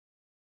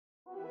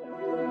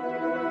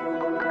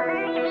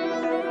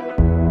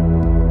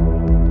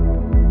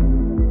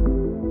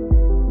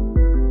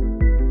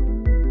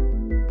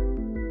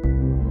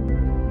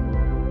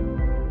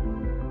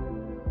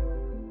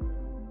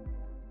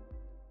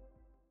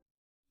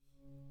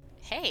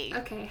Hey.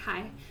 Okay,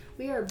 hi.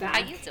 We are back.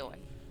 How you doing?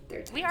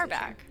 We are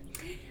back.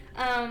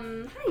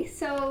 Hi.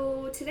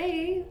 So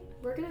today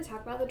we're going to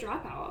talk about The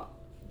Dropout,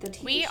 the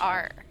TV We show.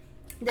 are.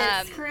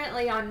 That's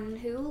currently on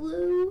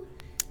Hulu.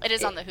 It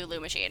is on the Hulu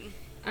machine.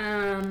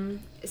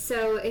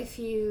 So if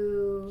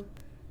you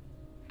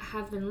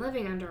have been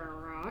living under a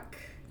rock,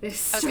 this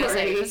story... I was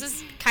going to say, this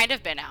has kind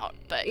of been out,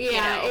 but,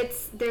 Yeah,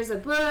 there's a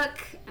book.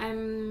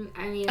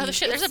 Oh,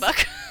 shit, there's a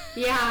book?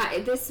 Yeah,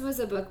 this was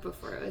a book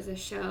before it was a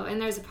show. And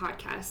there's a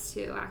podcast,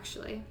 too,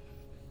 actually.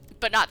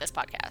 But not this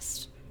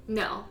podcast.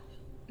 No,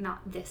 not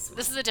this one.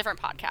 This is a different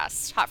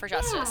podcast. Hot for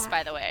Justice,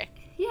 by the way.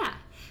 Yeah.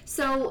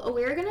 So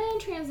we're going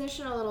to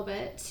transition a little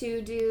bit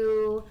to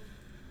do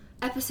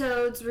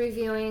episodes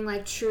reviewing,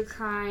 like, true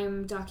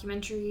crime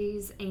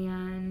documentaries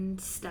and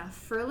stuff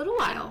for a little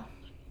while.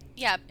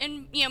 Yeah,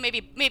 and,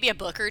 maybe a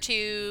book or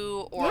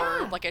two,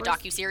 or, like, a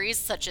docuseries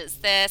such as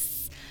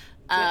this.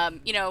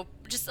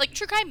 Just, like,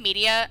 true crime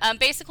media.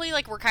 Basically,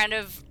 like, we're kind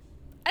of,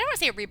 I don't want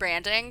to say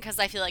rebranding, because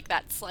I feel like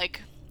that's,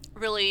 like,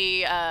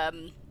 really,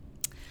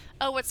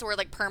 what's the word,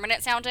 like,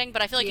 permanent sounding,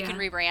 but I feel like you can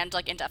rebrand,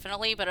 like,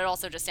 indefinitely, but it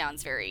also just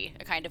sounds very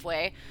a kind of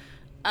way.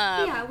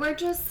 We're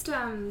just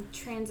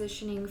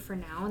transitioning for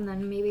now, and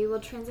then maybe we'll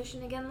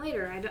transition again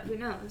later. Who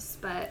knows,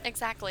 but...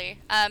 Exactly.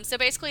 So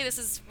basically this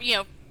is,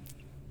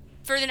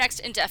 for the next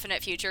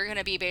indefinite future, going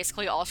to be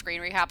basically all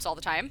screen recaps all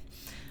the time.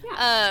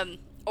 Yeah.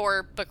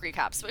 Or book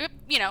recaps,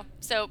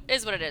 so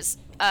is what it is.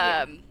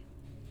 I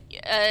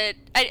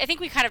think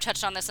we kind of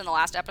touched on this in the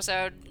last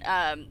episode.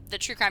 The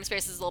true crime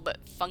space is a little bit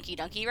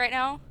funky-dunky right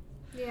now.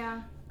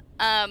 Yeah.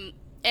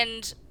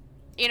 And,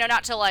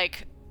 not to,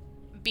 like,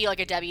 be, like,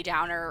 a Debbie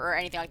Downer or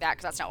anything like that,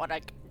 because that's not what,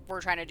 like,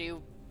 we're trying to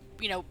do.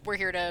 We're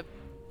here to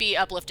be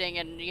uplifting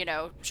and,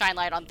 shine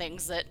light on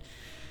things that,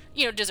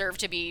 deserve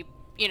to be,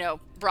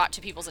 brought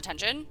to people's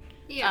attention.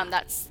 Yeah.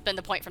 That's been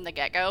the point from the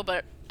get-go,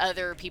 but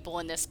other people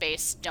in this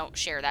space don't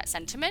share that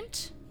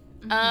sentiment,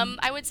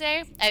 I would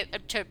say,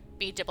 to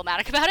be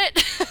diplomatic about it.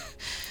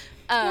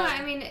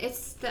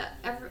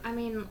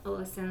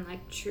 Listen,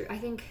 like, true. I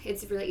think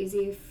it's really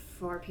easy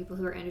for people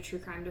who are into true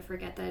crime to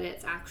forget that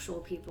it's actual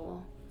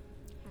people.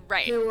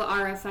 Right. Who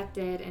are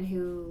affected and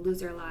who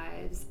lose their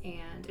lives,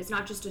 and it's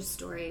not just a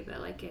story,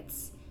 but, like,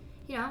 it's,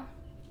 it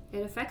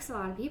affects a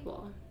lot of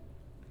people.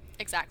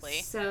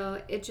 Exactly.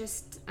 So it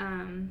just,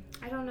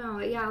 I don't know.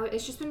 Yeah,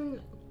 it's just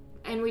been,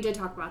 and we did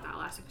talk about that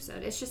last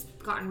episode. It's just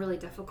gotten really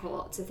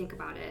difficult to think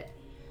about it.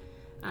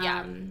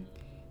 And,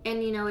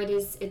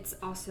 it's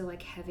also,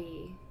 like,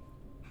 heavy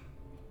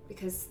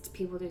because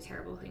people do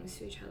terrible things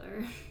to each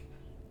other.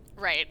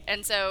 Right.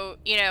 And so,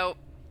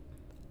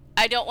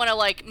 I don't want to,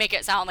 like, make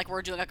it sound like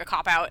we're doing, like, a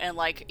cop-out and,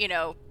 like,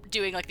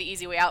 doing, like, the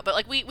easy way out. But,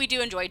 like, we do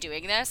enjoy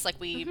doing this. Like,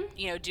 we,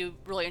 do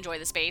really enjoy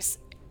the space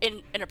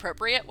in an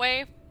appropriate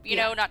way.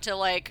 Not to,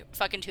 like,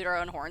 fucking toot our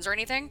own horns or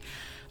anything.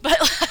 But,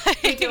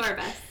 like... We do our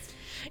best.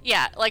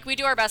 Yeah, like, we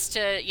do our best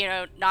to,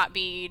 not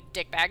be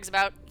dickbags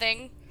about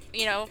things,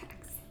 Yes.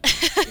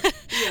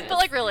 But,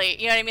 like,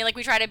 really, you know what I mean? Like,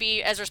 we try to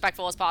be as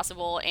respectful as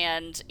possible,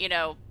 and,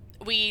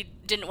 we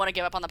didn't want to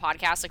give up on the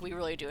podcast. Like, we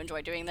really do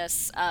enjoy doing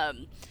this.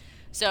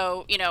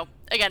 So,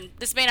 again,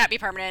 this may not be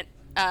permanent,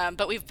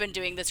 but we've been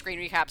doing the screen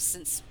recaps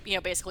since,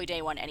 basically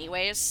day one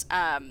anyways.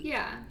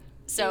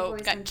 So,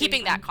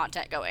 keeping that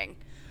content going.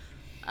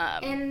 Now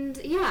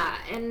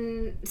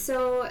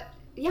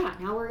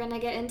we're gonna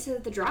get into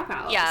The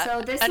Dropout. Yeah,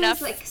 so this enough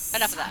is, like,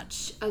 of that.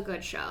 Such a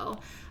good show.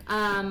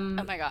 Oh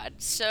my god,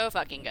 so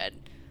fucking good.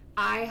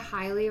 I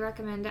highly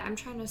recommend it. I'm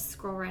trying to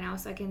scroll right now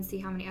so I can see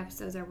how many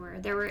episodes there were.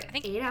 There were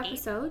 8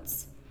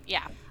 episodes.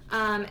 Yeah.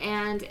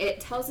 And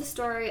it tells the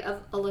story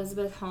of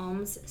Elizabeth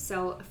Holmes.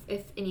 So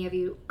if any of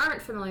you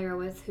aren't familiar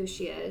with who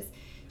she is,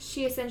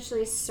 she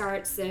essentially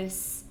starts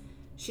this...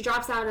 She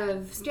drops out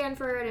of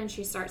Stanford and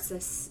she starts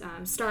this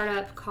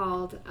startup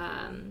called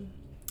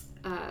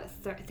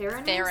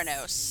Theranos.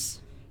 Theranos.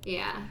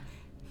 Yeah.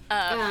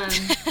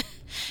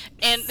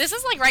 And this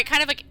is, like, right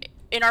kind of, like,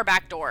 in our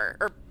back door.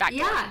 Or back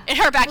door. Yeah. In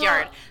our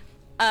backyard.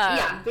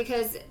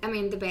 Because,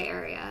 the Bay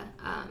Area...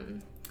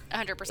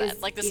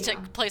 100%. Like, this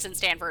took place in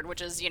Stanford,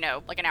 which is,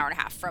 like, an hour and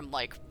a half from,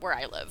 like, where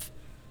I live.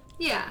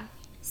 Yeah.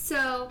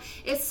 So,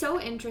 it's so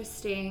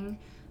interesting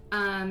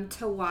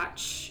to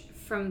watch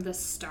from the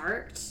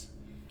start,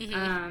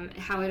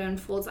 how it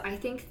unfolds. I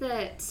think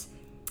that,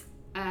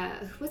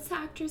 what's the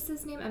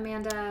actress's name?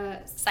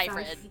 Amanda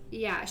Seyfried.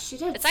 Yeah, she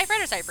did. It's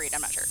Seyfried or Seyfried?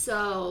 I'm not sure.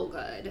 So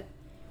good.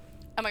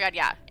 Oh my god,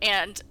 yeah.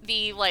 And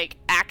the, like,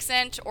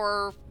 accent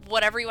or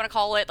whatever you want to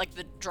call it, like,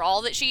 the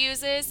drawl that she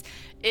uses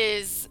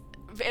is...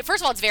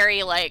 First of all, it's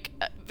very, like,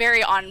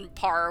 very on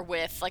par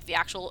with, like, the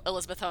actual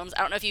Elizabeth Holmes.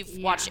 I don't know if you've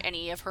watched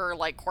any of her,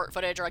 like, court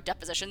footage or, like,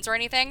 depositions or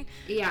anything.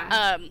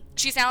 Yeah.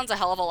 She sounds a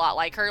hell of a lot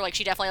like her. Like,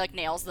 she definitely, like,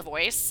 nails the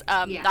voice.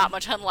 Not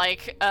much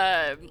unlike,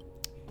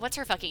 what's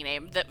her fucking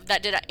name?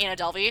 That did Anna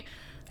Delvey.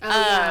 Oh,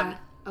 yeah.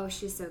 Oh,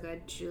 she's so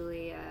good.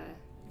 Julia...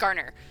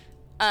 Garner.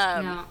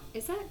 No.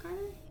 Is that Garner?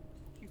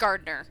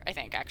 Gardner, I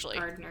think, actually.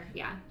 Gardner,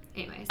 yeah.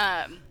 Anyways.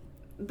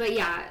 But,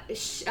 yeah,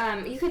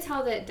 you could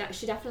tell that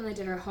she definitely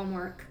did her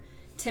homework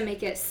to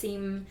make it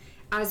seem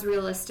as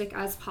realistic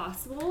as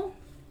possible.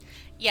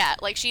 Yeah,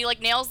 like she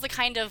like nails the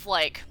kind of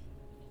like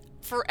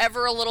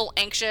forever a little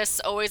anxious,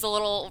 always a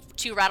little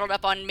too rattled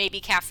up on maybe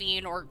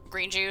caffeine or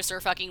green juice or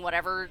fucking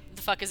whatever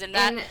the fuck is in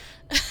that.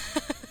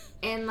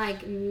 And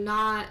like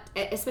not,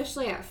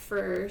 especially at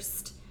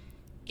first.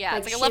 Yeah,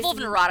 like, it's like a level of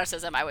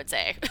neuroticism, I would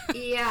say.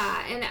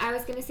 Yeah, and I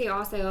was gonna say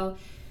also,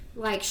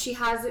 like she's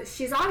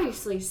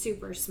obviously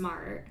super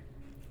smart.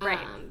 Right.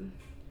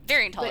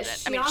 Very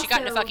intelligent. I mean, she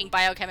got into fucking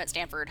biochem at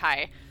Stanford.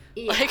 Hi.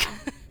 Yeah. Like,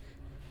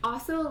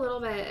 also a little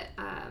bit,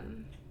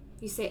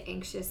 you say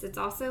anxious. It's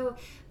also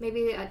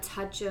maybe a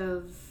touch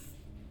of,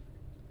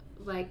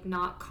 like,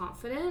 not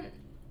confident.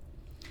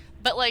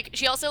 But, like,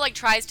 she also, like,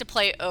 tries to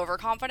play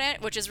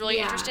overconfident, which is really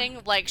interesting.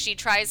 Like, she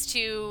tries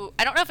to...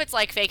 I don't know if it's,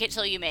 like, fake it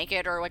till you make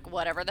it or, like,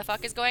 whatever the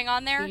fuck is going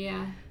on there.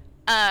 Yeah.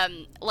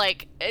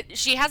 Like,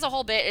 she has a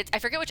whole bit... I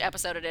forget which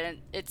episode it is.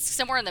 It's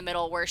somewhere in the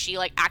middle where she,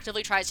 like,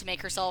 actively tries to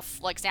make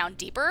herself, like, sound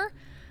deeper.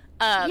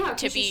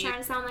 She's trying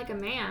to sound like a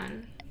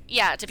man.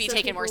 Yeah, to be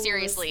taken more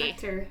seriously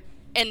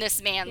in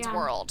this man's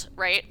world,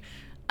 right?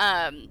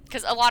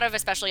 Because a lot of,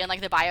 especially in,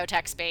 like, the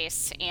biotech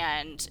space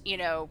and, you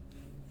know...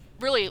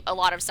 really a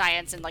lot of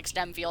science and like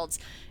STEM fields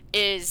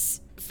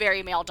is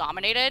very male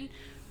dominated.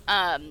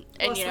 And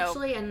well, you know,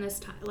 especially in this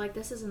time, like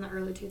this is in the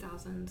early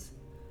 2000s.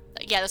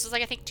 Yeah, this was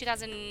like I think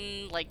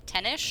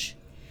 2010-ish.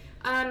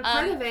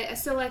 Part of it.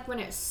 So like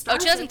when it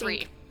started.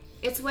 2003.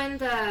 It's when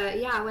the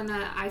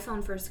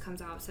iPhone first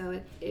comes out.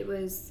 So it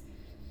was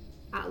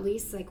at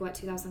least like what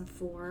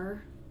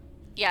 2004.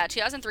 Yeah,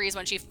 2003 is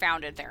when she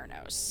founded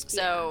Theranos.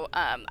 So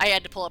I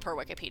had to pull up her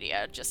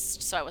Wikipedia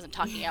just so I wasn't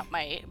talking out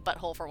my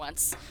butthole for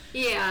once.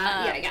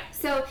 Yeah.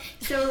 So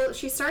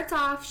she starts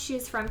off,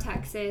 she's from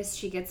Texas.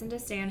 She gets into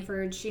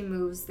Stanford. She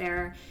moves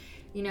there.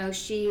 You know,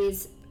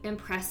 she's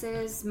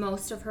impresses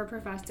most of her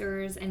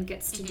professors and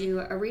gets to do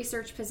a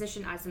research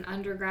position as an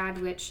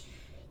undergrad, which,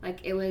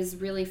 like, it was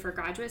really for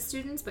graduate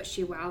students, but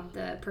she wowed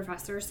the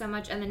professor so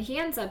much. And then he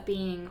ends up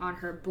being on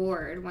her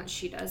board once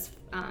she does...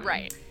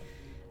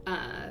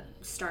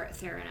 start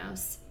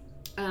Theranos.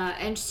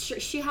 And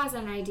she has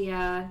an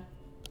idea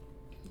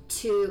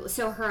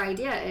so her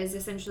idea is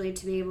essentially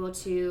to be able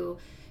to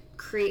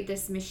create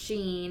this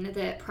machine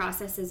that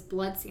processes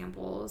blood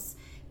samples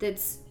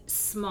that's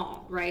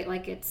small, right?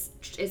 Like it's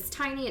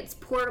tiny, it's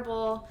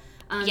portable.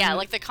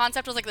 Like the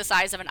concept was like the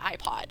size of an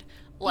iPod.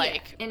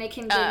 Like, and it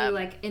can give you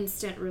like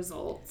instant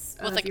results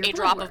with like a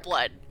drop of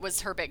blood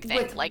was her big thing.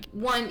 With like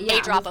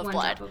a drop of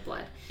blood.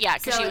 Yeah,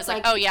 because she was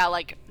like, oh yeah,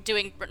 like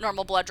doing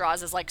normal blood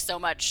draws is like so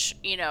much,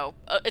 you know,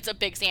 it's a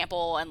big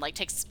sample and like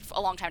takes a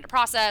long time to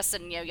process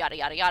and, you know, yada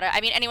yada yada. I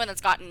mean, anyone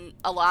that's gotten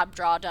a lab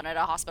draw done at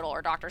a hospital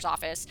or doctor's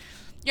office,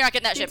 you're not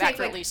getting that shit back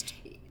for at least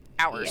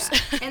hours.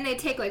 Yeah. And they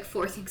take like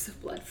 4 things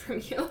of blood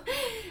from you.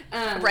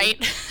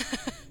 Right.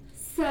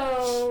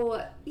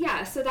 So,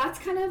 yeah, so that's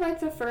kind of like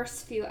the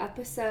first few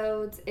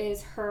episodes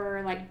is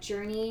her like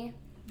journey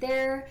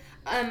there.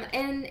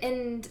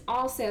 And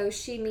also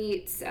she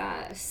meets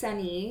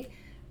Sunny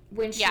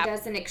when she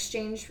does an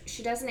exchange.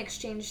 She does an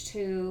exchange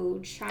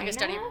to China. Like a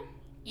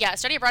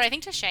study abroad, I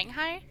think to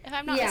Shanghai, if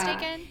I'm not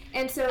mistaken.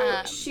 And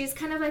so she's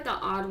kind of like the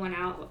odd one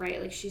out,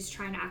 right? Like she's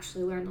trying to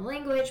actually learn the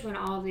language when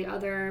all of the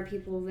other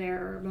people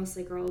there,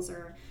 mostly girls,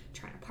 are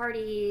trying to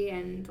party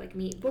and like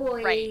meet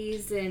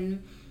boys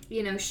and...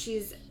 You know,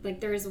 she's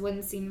like, there's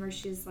one scene where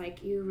she's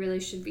like, you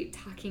really should be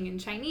talking in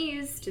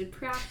Chinese to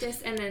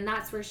practice. And then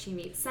that's where she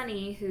meets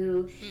Sunny,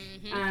 who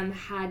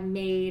had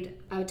made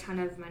a ton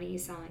of money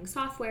selling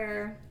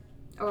software.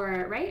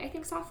 Or, right? I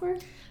think software?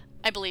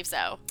 I believe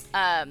so.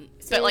 But,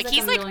 like,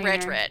 he's, like,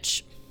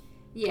 rich.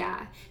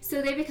 Yeah.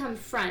 So they become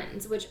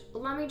friends, which,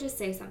 let me just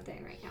say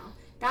something right now.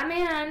 That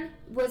man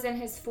was in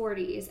his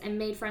 40s and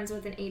made friends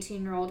with an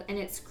 18-year-old, and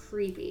it's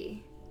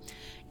creepy.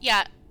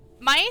 Yeah.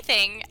 My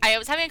thing, I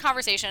was having a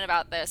conversation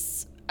about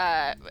this,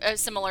 a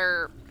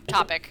similar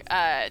topic,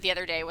 the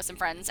other day with some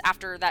friends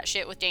after that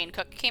shit with Dane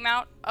Cook came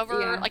out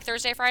over, like,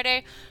 Thursday,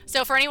 Friday.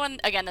 So for anyone,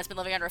 again, that's been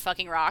living under a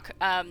fucking rock,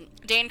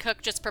 Dane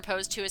Cook just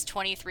proposed to his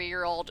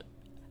 23-year-old,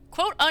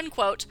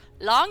 quote-unquote,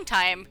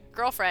 long-time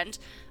girlfriend.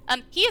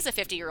 He is a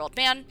 50-year-old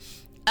man.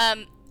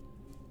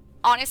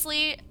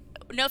 Honestly,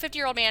 no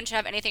 50-year-old man should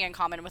have anything in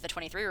common with a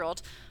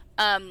 23-year-old.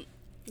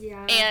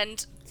 Yeah.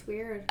 And... It's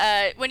weird.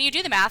 When you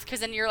do the math, because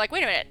then you're like,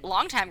 wait a minute,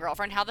 long-time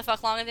girlfriend, how the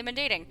fuck long have they been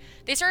dating?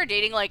 They started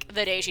dating, like,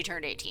 the day she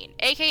turned 18.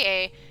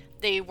 AKA,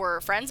 they were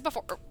friends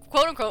before,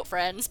 quote-unquote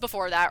friends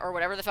before that, or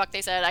whatever the fuck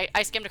they said.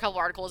 I skimmed a couple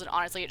articles, and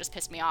honestly, it just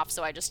pissed me off,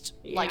 so I just,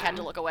 like, had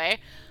to look away.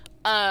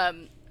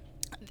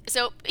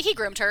 So, he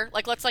groomed her.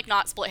 Like, let's, like,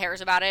 not split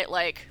hairs about it,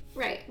 like...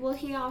 Right. Well,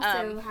 he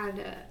also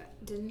had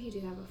didn't he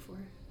do that before?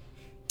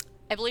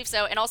 I believe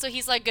so. And also,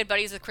 he's, like, good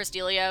buddies with Chris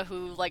D'Elia,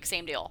 who, like,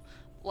 same deal.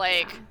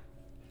 Like,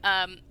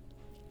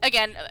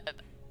 again,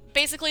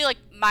 basically, like,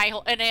 my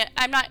whole... And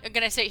I'm not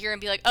going to sit here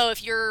and be like, oh,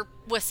 if you're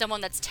with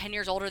someone that's 10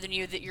 years older than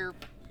you, that you're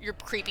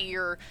creepy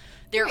or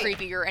they're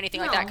creepy or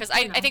anything like that. Because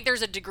I think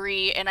there's a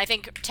degree, and I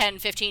think 10,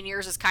 15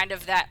 years is kind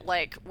of that,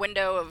 like,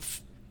 window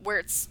of where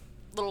it's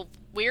a little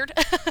weird.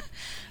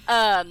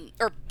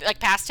 Or like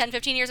past 10,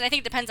 15 years. And I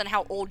think it depends on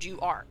how old you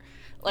are.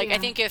 Like, I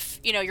think if,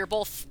 you're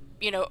both,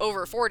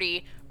 over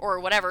 40 or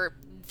whatever,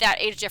 that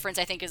age difference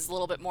I think is a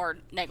little bit more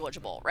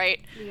negligible,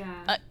 right?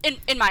 Yeah.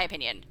 In my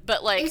opinion.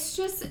 But like, it's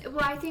just,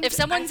 well, I think if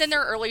someone's in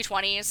their early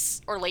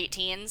 20s or late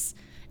teens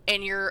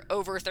and you're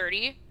over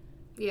 30,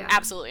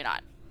 absolutely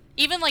not.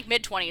 Even like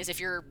mid 20s, if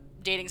you're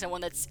dating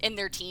someone that's in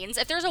their teens,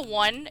 if there's a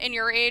 1 in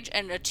your age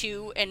and a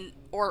 2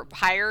 or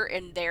higher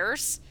in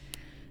theirs,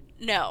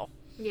 no.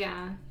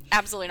 Yeah.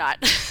 Absolutely not.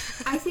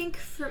 I think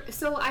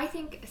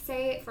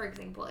say for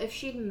example, if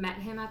she'd met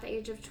him at the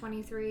age of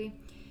 23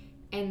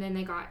 and then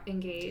they got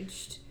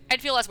engaged,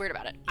 I'd feel less weird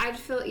about it. I'd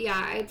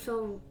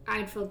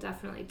feel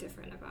definitely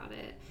different about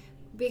it.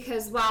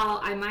 Because while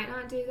I might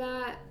not do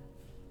that,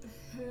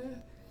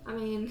 I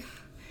mean,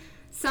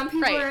 some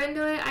people are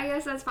into it, I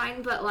guess that's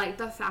fine, but like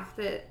the fact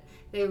that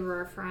they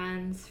were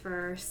friends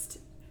first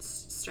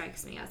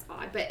strikes me as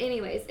odd. But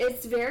anyways,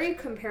 it's very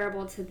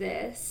comparable to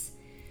this.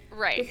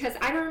 Right. Because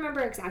I don't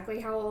remember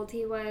exactly how old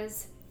he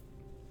was.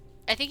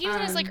 I think he was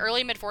in his like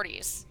early mid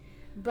 40s.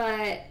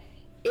 But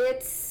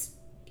it's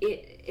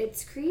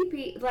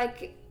creepy.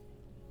 Like,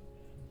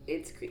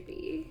 it's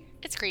creepy.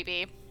 It's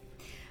creepy.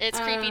 It's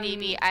creepy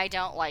deepy. I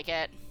don't like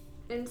it.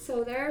 And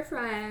so they're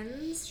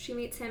friends. She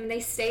meets him. They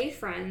stay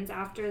friends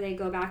after they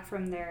go back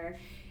from their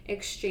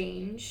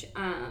exchange.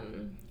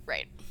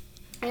 Right.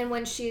 And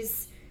when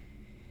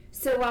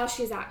while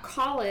she's at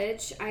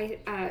college,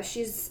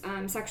 she's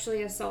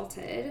sexually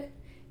assaulted,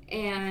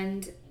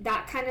 and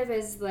that kind of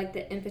is like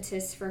the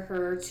impetus for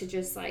her to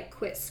just like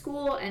quit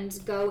school and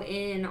go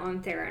in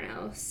on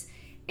Theranos.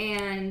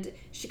 And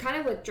she kind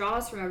of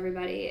withdraws from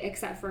everybody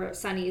except for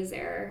Sunny's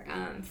there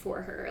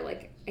for her.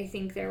 Like, I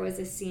think there was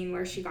a scene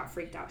where she got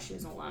freaked out. She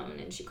was alone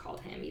and she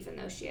called him, even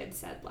though she had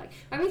said like,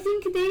 I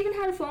think they even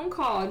had a phone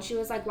call, and she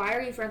was like, "Why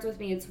are you friends with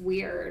me? It's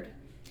weird."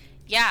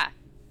 Yeah.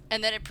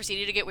 And then it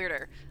proceeded to get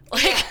weirder.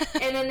 Like, yeah.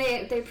 And then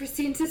they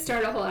proceed to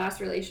start a whole ass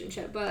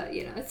relationship, but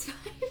it's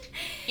fine.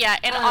 Yeah,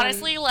 and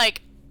honestly,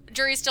 like,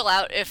 jury's still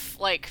out if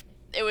like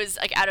it was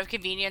like out of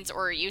convenience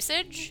or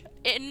usage,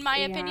 in my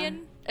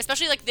opinion.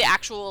 Especially like the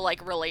actual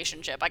like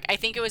relationship. Like, I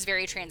think it was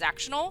very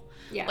transactional.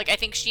 Yeah. Like, I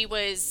think she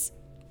was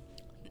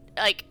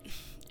like,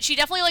 she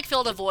definitely like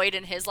filled a void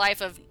in his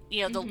life of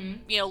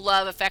the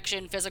love,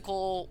 affection,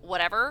 physical,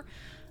 whatever.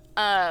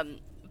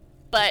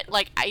 But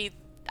like I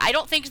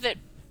don't think that.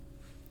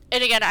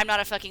 And again, I'm not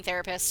a fucking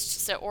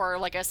therapist or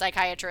like a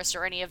psychiatrist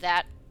or any of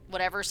that,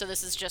 whatever. So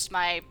this is just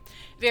my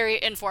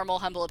very informal,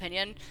 humble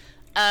opinion.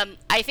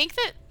 I think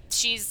that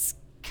she's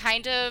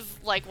kind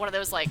of like one of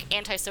those like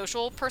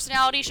antisocial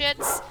personality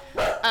shits.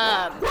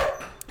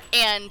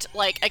 And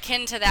like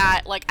akin to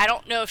that, like I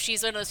don't know if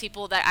she's one of those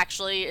people that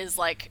actually is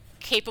like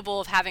capable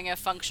of having a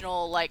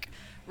functional like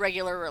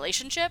regular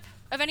relationship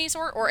of any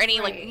sort or any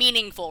like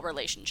meaningful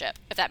relationship,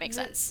 if that makes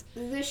sense.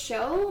 The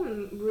show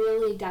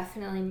really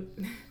definitely.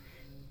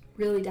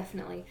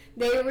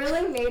 They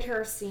really made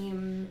her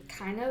seem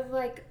kind of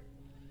like,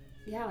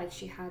 like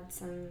she had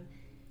some,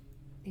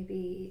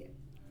 maybe,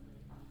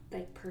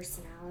 like,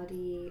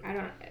 personality.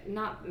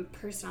 Not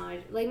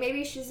personality. Like,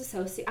 maybe she's a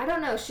sociopath. I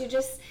don't know. She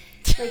just,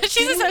 like...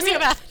 She's a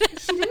sociopath.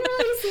 She didn't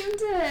really seem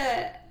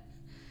to...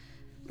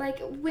 Like,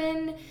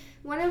 when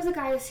one of the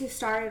guys who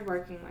started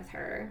working with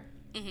her,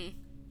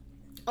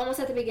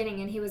 almost at the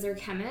beginning, and he was her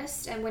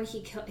chemist, and when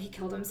he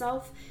killed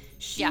himself,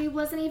 she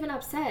wasn't even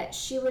upset.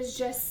 She was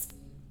just...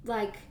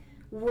 like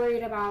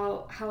worried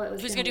about how it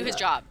was gonna do his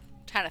job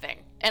kind of thing,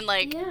 and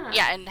like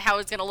and how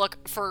it's gonna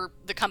look for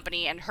the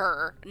company and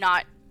her,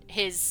 not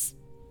his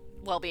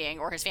well-being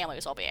or his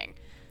family's well-being.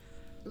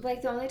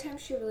 Like, the only time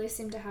she really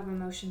seemed to have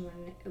emotion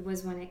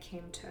when it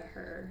came to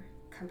her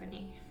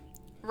company.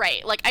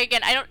 Right. Like, I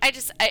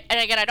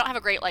don't have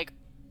a great like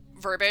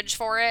verbiage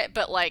for it,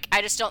 but like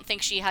I just don't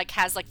think she like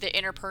has like the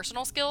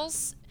interpersonal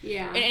skills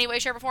in any way,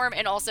 shape, or form,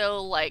 and also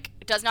like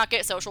does not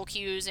get social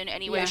cues in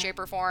any way, shape,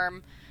 or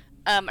form.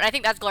 And I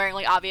think that's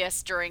glaringly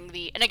obvious during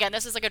and again,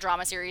 this is like a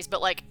drama series,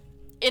 but like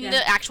in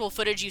the actual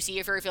footage you see,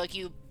 if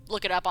you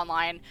look it up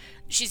online,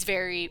 she's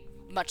very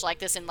much like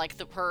this in like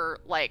her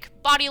like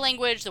body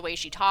language, the way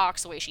she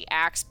talks, the way she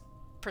acts,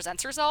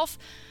 presents herself.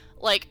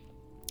 Like,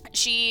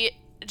 she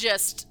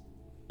just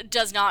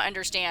does not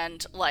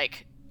understand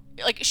like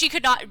she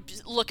could not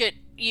look at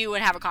you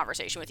and have a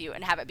conversation with you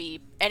and have it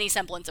be any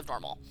semblance of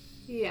normal.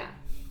 Yeah.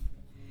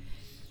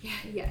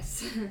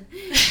 Yes.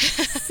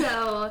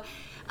 So,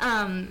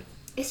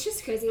 it's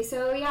just crazy.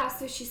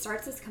 So she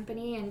starts this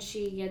company and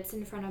she gets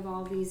in front of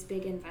all these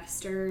big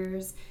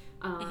investors.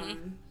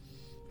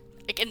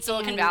 Like in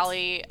Silicon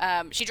Valley.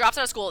 She drops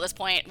out of school at this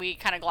point. We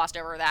kind of glossed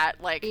over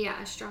that. Like, she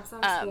drops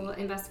out of school,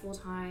 invests full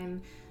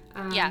time.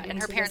 And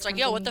her parents are like,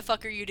 yo, what the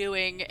fuck are you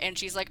doing? And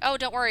she's like, oh,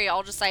 don't worry,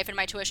 I'll just siphon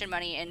my tuition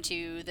money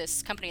into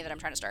this company that I'm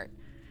trying to start.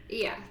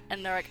 Yeah.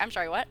 And they're like, I'm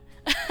sorry, what?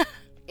 But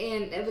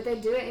they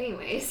do it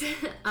anyways.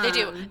 They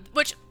do.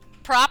 Which,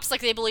 props,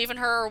 like, they believe in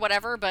her or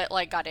whatever, but,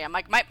 like, goddamn,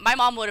 like, my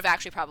mom would have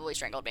actually probably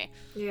strangled me.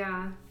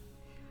 Yeah.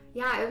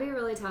 Yeah, it would be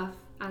really tough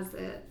as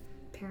the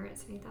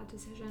parents to make that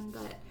decision,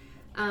 but,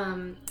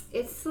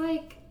 It's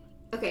like,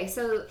 okay,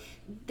 so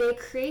they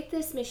create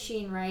this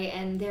machine, right?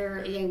 And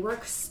they're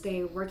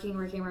working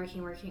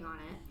on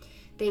it.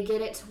 They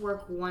get it to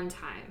work one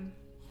time.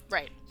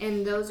 Right.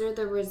 And those are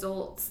the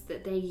results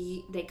that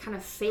they kind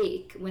of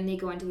fake when they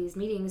go into these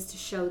meetings to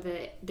show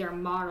that their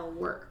model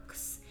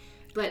works.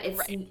 But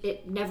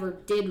it never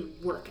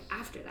did work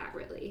after that,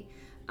 really.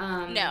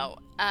 No.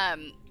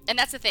 And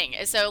that's the thing.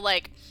 So,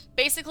 like,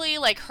 basically,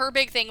 like, her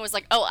big thing was,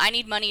 like, oh, I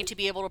need money to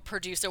be able to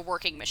produce a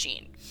working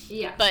machine.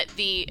 Yeah. But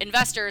the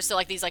investors, so,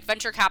 like, these, like,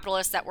 venture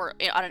capitalists that were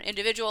on an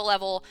individual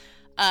level,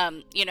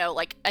 you know,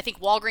 like, I think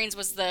Walgreens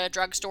was the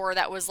drugstore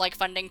that was, like,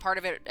 funding part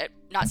of it.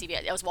 Not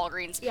CVS. It was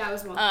Walgreens. Yeah, it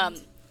was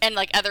Walgreens. And,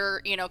 like,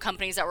 other, you know,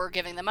 companies that were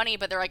giving the money.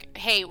 But they're like,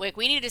 hey, like,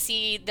 we need to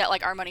see that,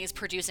 like, our money is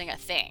producing a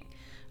thing.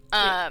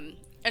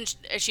 And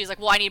she's like,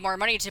 well, I need more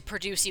money to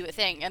produce you a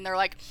thing. And they're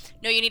like,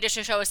 no, you need to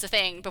show us the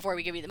thing before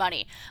we give you the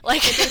money.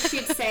 Like,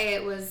 she'd say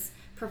it was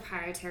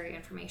proprietary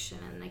information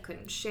and they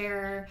couldn't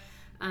share.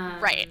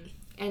 Right.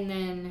 And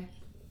then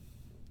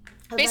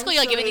basically,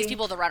 like, giving these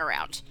people the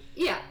runaround.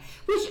 Yeah.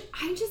 Which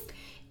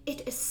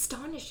it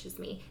astonishes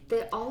me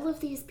that all of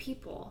these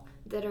people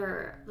that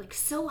are, like,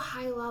 so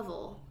high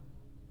level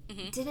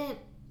didn't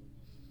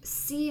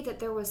see that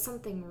there was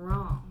something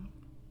wrong.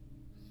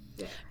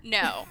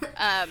 No.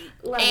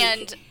 Like,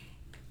 and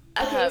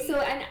okay,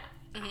 so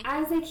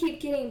as they keep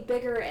getting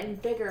bigger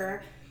and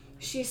bigger,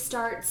 she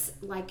starts,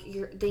 like,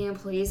 the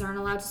employees aren't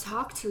allowed to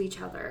talk to each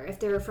other. If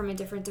they're from a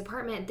different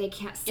department, they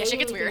can't say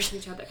anything to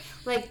each other.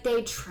 Like,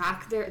 they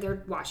track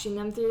they're watching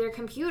them through their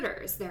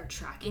computers. They're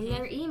tracking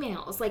their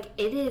emails. Like,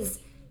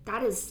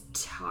 that is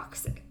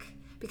toxic.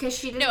 Because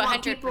she didn't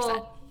want 100%.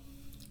 People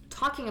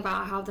talking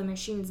about how the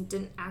machines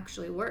didn't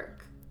actually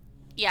work.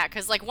 Yeah,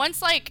 because, like,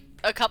 once, like,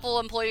 a couple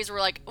employees were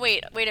like,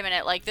 wait a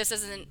minute, like,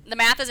 the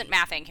math isn't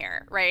mathing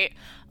here, right?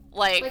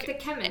 Like the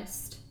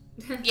chemist.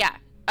 Yeah.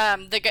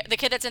 The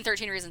kid that's in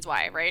 13 Reasons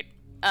Why, right?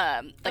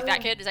 That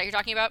kid, is that you're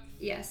talking about?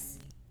 Yes.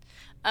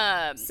 So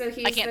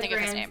I can't think of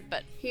his name,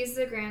 but he's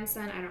the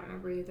grandson, I don't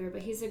remember either,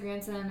 but he's the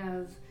grandson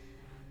of,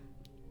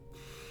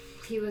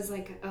 he was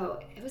like,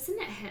 wasn't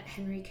it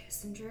Henry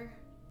Kissinger?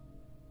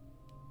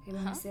 I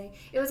want to say.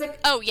 It was like,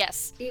 oh,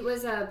 yes. It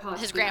was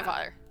his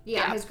grandfather.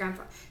 Yeah, his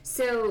grandfather.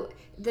 So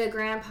the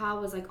grandpa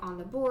was, like, on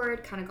the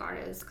board, kind of got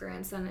his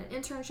grandson an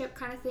internship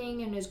kind of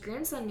thing, and his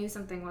grandson knew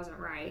something wasn't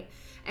right.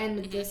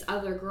 And this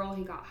other girl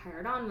he got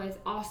hired on with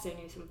also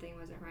knew something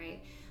wasn't right.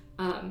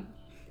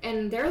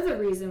 And they're the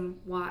reason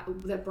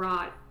that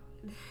brought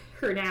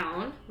her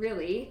down,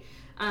 really.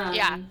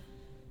 Yeah.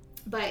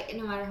 But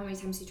no matter how many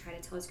times he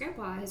tried to tell his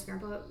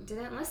grandpa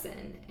didn't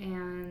listen.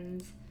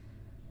 And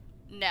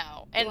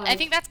no. And I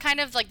think that's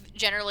kind of, like,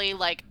 generally,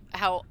 like,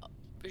 how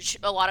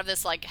a lot of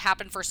this, like,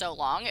 happened for so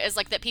long, is,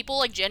 like, that people,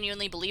 like,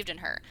 genuinely believed in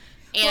her.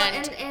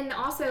 And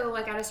also,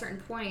 like, at a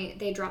certain point,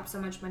 they dropped so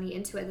much money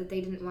into it that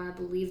they didn't want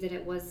to believe that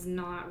it was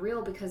not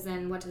real, because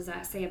then what does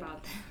that say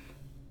about them?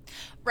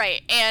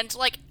 Right. And,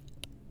 like,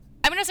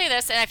 I'm going to say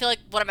this, and I feel like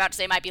what I'm about to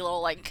say might be a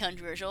little, like,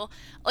 controversial.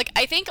 Like,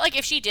 I think, like,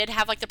 if she did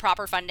have, like, the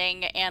proper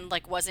funding and,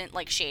 like, wasn't,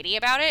 like, shady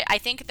about it, I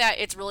think that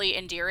it's really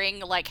endearing,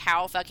 like,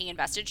 how fucking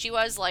invested she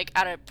was, like,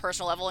 at a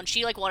personal level, and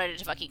she, like, wanted it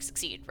to fucking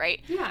succeed,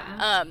 right?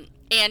 Yeah.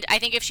 And I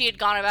think if she had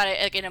gone about it,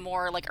 like, in a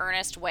more, like,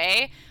 earnest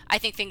way, I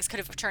think things could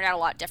have turned out a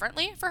lot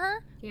differently for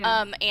her.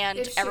 Yeah. And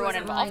if everyone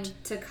involved.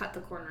 Willing to cut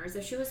the corners,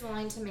 if she was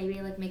willing to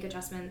maybe, like, make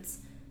adjustments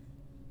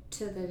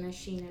to the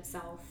machine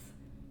itself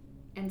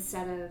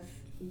instead of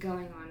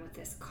going on with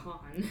this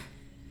con.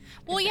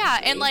 Well, yeah,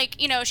 and,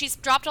 like, you know, she's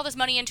dropped all this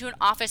money into an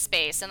office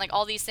space and, like,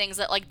 all these things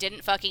that, like,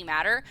 didn't fucking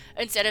matter,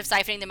 instead of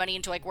siphoning the money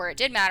into, like, where it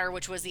did matter,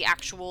 which was the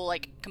actual,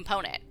 like,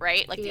 component,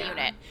 right? Like, the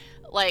unit.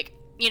 Like,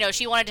 you know,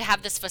 she wanted to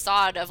have this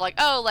facade of, like,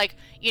 oh, like,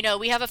 you know,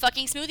 we have a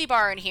fucking smoothie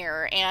bar in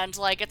here, and,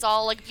 like, it's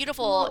all, like,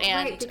 beautiful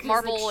and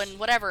marble, like, and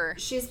whatever.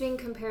 She's being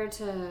compared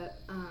to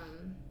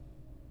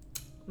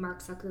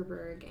Mark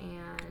Zuckerberg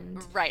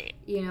and, right,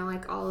 you know,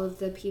 like, all of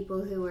the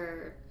people who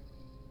were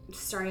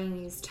starting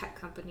these tech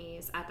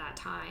companies at that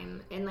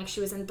time, and, like, she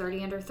was in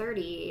 30 Under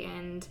 30,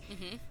 and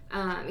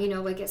you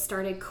know, like, it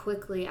started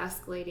quickly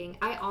escalating.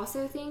 I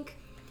also think,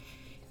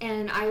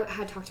 and I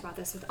had talked about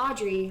this with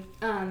Audrey,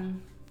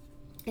 and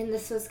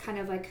this was kind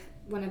of like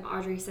one of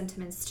Audrey's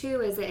sentiments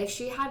too, is that if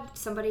she had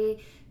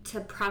somebody to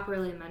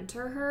properly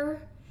mentor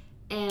her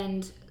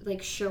and,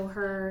 like, show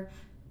her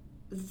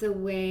the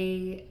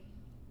way,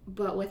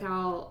 but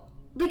without,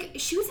 like,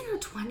 she was in her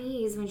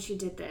 20s when she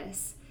did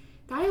this.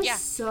 That is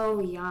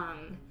so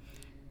young.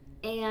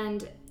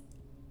 And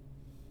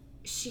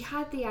she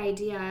had the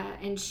idea,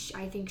 and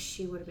I think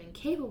she would have been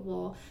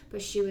capable,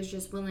 but she was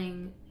just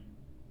willing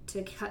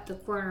to cut the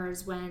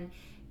corners when,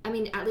 I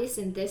mean, at least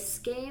in this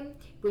game,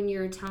 when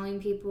you're telling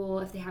people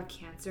if they have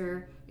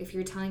cancer, if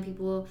you're telling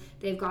people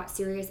they've got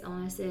serious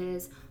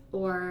illnesses,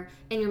 and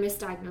you're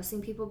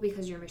misdiagnosing people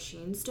because your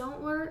machines don't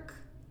work.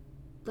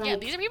 Like, yeah,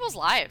 these are people's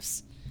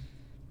lives.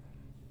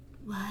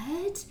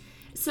 What?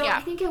 So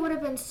I think it would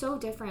have been so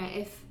different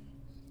if,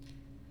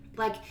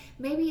 like,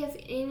 maybe if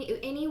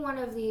any one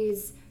of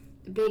these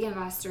big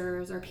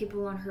investors or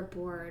people on her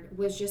board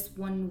was just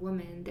one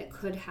woman that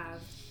could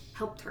have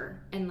helped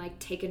her and like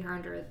taken her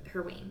under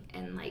her wing,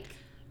 and like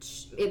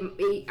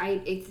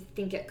I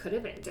think it could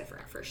have been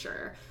different for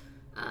sure.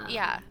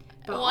 Yeah.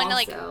 But well, and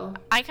like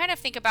I kind of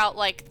think about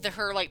like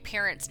her like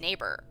parents'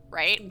 neighbor,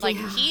 right? Like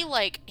he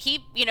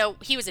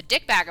he was a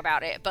dickbag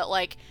about it, but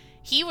like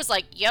he was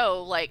like,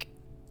 yo, like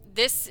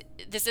this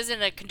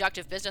isn't a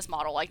conductive business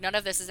model. Like none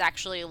of this is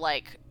actually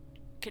like,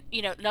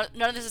 none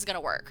of this is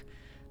gonna work.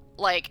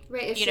 Like,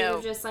 right, if she would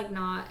have just like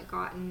not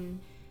gotten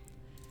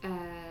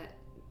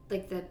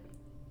like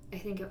I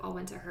think it all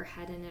went to her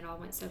head and it all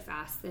went so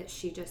fast that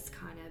she just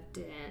kind of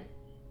didn't.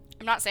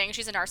 I'm not saying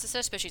she's a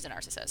narcissist, but she's a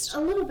narcissist. A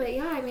little bit,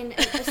 yeah. I mean,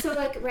 so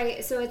like,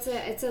 right, so it's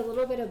a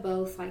little bit of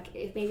both. Like,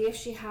 if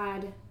she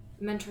had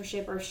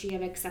mentorship, or if she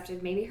had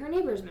accepted maybe her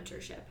neighbor's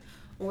mentorship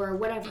or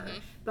whatever,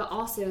 but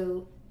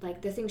also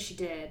like the things she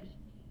did,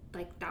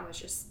 like that was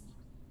just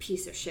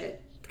piece of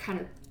shit kind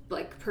of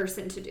like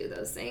person to do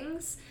those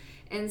things.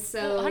 And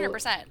so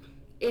 100%.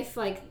 If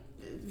like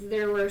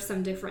there were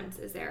some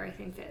differences there, I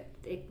think that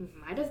it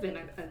might have been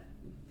a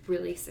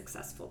really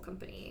successful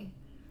company.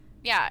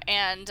 Yeah,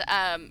 and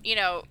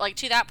like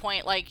to that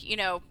point, like,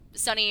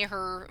 Sonny,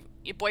 her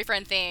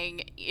boyfriend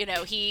thing,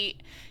 he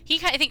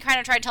I think kind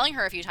of tried telling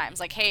her a few times,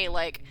 like, hey,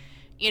 like,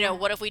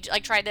 what if we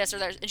like tried this or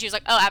that? And she was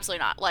like, oh, absolutely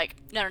not. Like,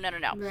 no.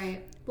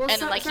 Right. Well,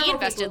 and then like he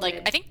invested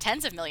like I think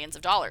tens of millions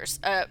of dollars,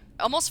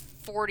 almost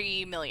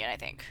 40 million, I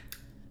think.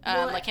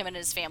 Like him and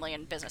his family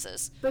and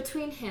businesses.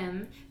 Between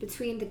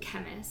the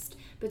chemist,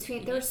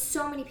 there were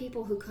so many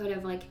people who could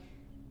have like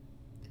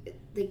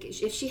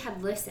if she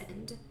had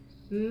listened,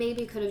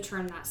 maybe could have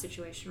turned that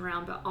situation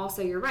around. But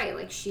also, you're right,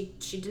 like she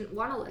didn't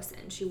want to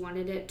listen. She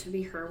wanted it to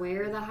be her way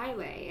or the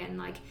highway,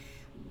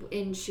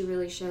 and she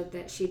really showed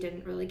that she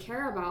didn't really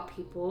care about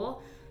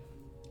people.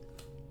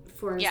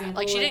 For example,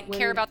 like she didn't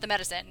care about the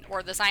medicine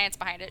or the science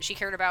behind it. She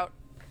cared about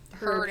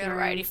her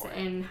notoriety for it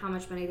and how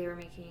much money they were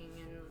making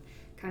and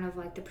kind of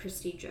like the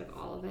prestige of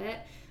all of it.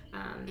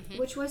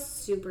 Which was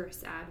super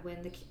sad when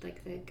I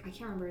can't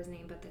remember his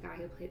name, but the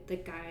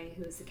guy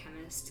who was the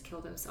chemist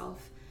killed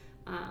himself.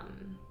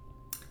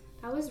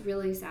 That was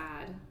really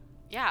sad.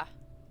 Yeah.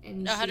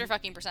 And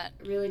 100%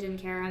 really didn't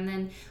care. And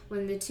then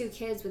when the two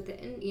kids with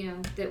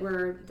that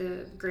were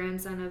the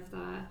grandson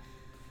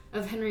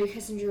of Henry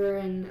Kissinger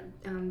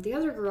and the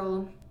other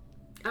girl,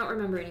 I don't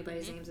remember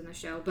anybody's names in the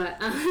show, but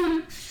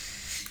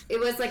it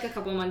was like a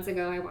couple months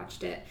ago I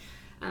watched it.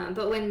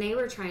 But when they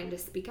were trying to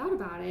speak out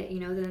about it,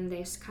 then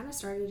they kind of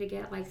started to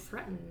get like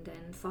threatened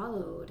and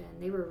followed,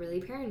 and they were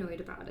really paranoid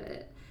about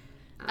it.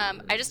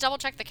 I just double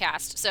checked the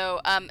cast. So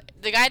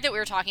the guy that we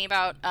were talking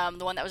about,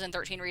 the one that was in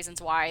 13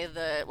 Reasons Why,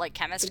 the like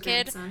chemist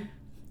kid.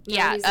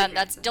 No,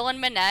 that's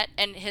Dylan Minnette,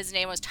 and his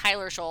name was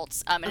Tyler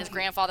Schultz, and his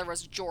grandfather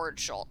was George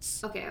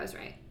Schultz. Okay, I was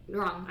right.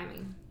 Wrong. I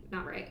mean,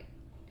 not right.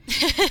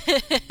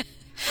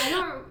 I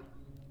don't.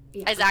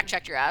 Yeah, Zach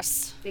checked your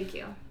ass. Thank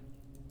you.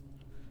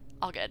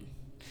 All good.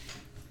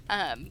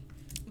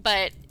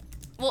 But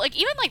well, like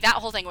even like that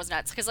whole thing was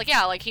nuts because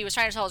like he was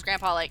trying to tell his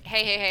grandpa like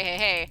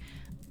hey.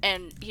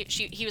 And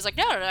he was like,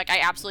 no, like, I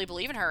absolutely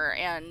believe in her,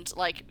 and,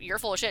 like, you're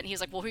full of shit. And he's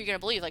like, well, who are you going to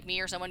believe? Like,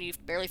 me or someone you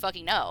barely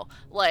fucking know?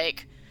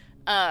 Like,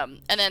 and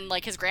then,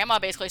 like, his grandma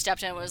basically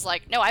stepped in and was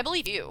like, no, I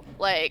believe you.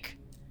 Like,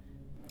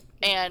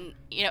 and,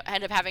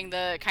 ended up having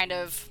the kind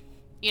of,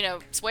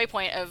 sway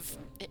point of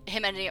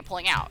him ending up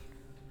pulling out.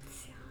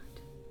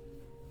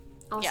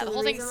 Also, the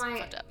whole thing's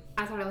fucked up.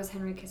 I thought it was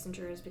Henry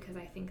Kissinger is because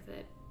I think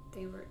that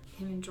him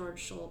and George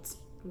Schultz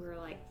were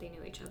like they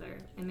knew each other,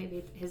 and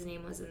maybe his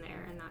name was in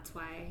there, and that's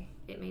why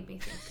it made me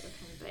think of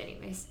him. But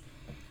anyways,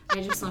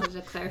 I just wanted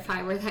to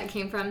clarify where that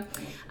came from.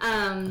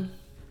 And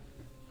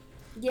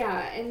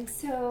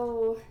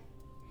so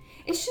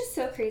it's just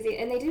so crazy,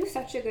 and they do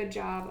such a good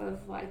job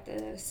of like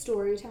the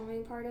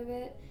storytelling part of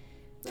it,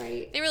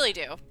 right? They really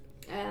do.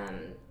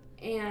 And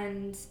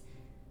in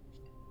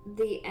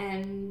the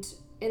end,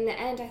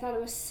 I thought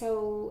it was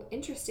so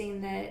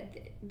interesting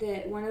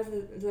that one of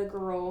the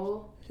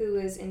girl who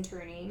was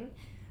interning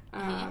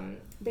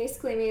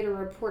basically made a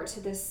report to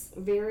this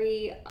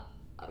very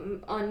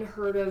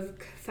unheard of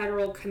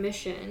federal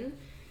commission.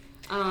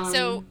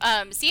 So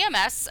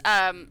CMS,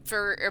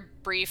 for a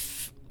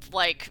brief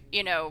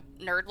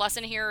nerd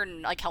lesson here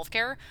in like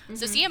healthcare.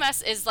 So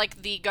CMS is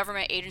like the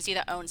government agency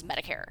that owns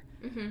Medicare.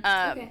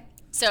 Okay.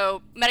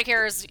 So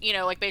Medicare is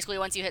like basically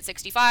once you hit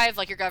 65,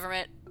 like your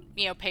government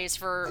pays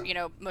for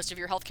most of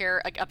your healthcare,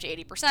 like up to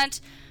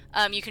 80%.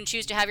 You can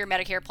choose to have your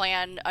Medicare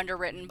plan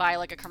underwritten by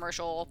like a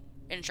commercial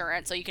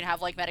insurance, so you can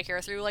have like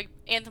Medicare through like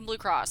Anthem Blue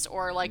Cross,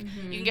 or like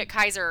you can get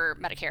Kaiser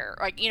Medicare,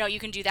 like you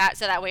can do that,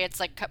 so that way it's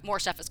like more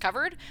stuff is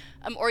covered,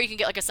 or you can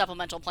get like a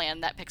supplemental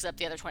plan that picks up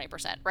the other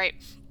 20%, right?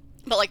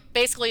 But like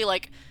basically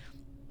like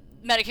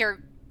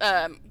Medicare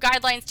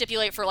guidelines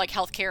stipulate for like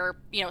healthcare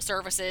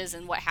services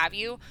and what have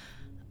you.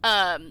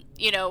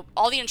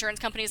 All the insurance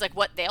companies, like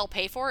what they'll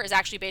pay for is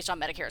actually based on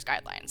Medicare's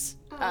guidelines.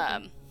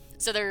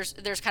 So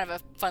there's kind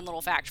of a fun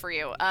little fact for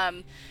you,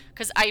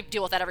 because I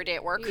deal with that every day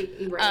at work.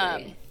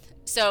 Right.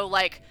 So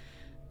like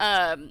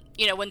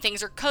you know, when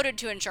things are coded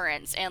to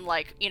insurance and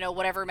like, you know,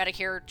 whatever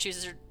Medicare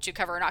chooses to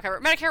cover or not cover.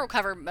 Medicare will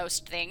cover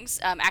most things.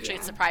 Actually,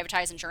 it's the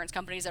privatized insurance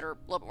companies that are a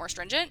little bit more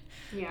stringent.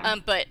 Yeah.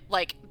 But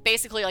like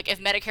basically, like if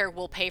Medicare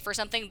will pay for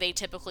something, they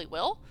typically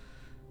will.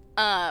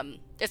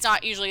 It's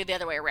not usually the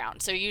other way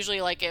around. So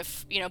usually, like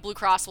if, you know, Blue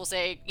Cross will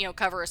say, you know,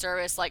 cover a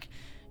service, like,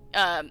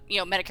 you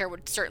know, Medicare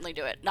would certainly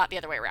do it, not the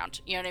other way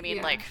around. You know what I mean?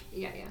 Yeah. Like,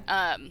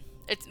 yeah.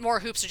 It's more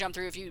hoops to jump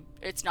through if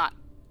it's not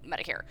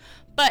Medicare.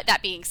 But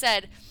that being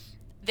said,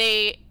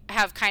 they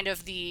have kind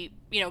of the,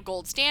 you know,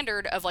 gold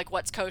standard of like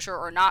what's kosher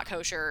or not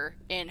kosher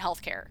in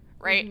healthcare,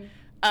 right?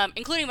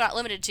 Including but not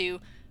limited to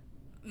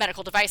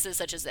medical devices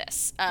such as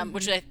this,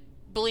 which I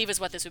believe is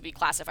what this would be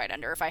classified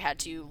under if I had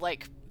to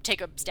like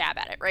take a stab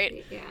at it,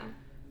 right?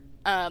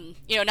 Yeah.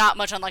 You know, not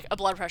much on like a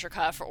blood pressure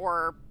cuff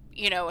or,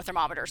 you know, a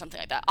thermometer or something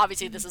like that.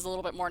 Obviously, this is a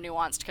little bit more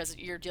nuanced because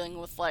you're dealing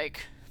with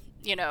like,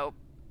 you know,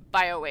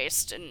 bio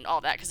waste and all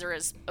that because there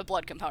is a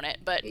blood component,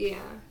 but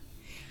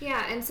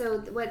yeah, and so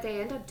what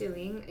they end up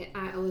doing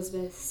at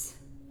Elizabeth's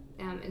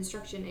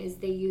instruction is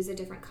they use a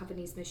different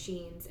company's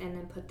machines and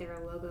then put their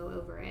logo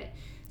over it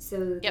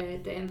so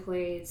that the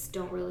employees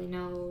don't really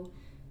know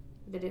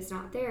that it's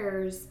not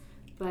theirs,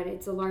 but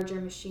it's a larger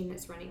machine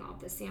that's running all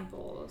the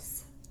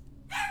samples.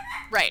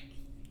 Right.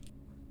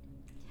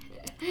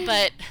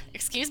 But,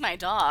 excuse my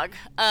dog.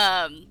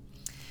 What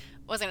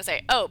was I going to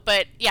say? Oh,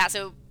 but yeah,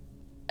 so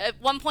at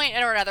one point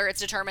or another, it's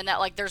determined that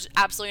like there's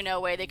absolutely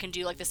no way they can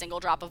do like the single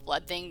drop of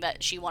blood thing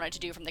that she wanted to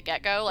do from the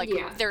get-go. Like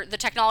the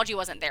technology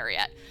wasn't there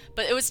yet,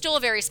 but it was still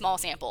a very small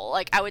sample.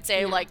 Like I would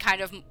say like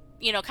kind of,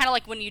 you know, kind of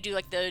like when you do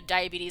like the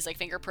diabetes like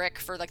finger prick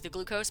for like the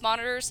glucose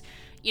monitors,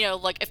 you know,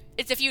 like if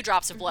it's a few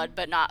drops of blood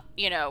but not,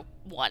 you know,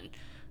 one.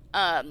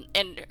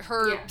 And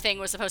her thing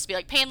was supposed to be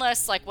like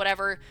painless, like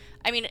whatever.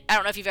 I mean, I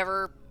don't know if you've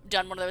ever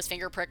done one of those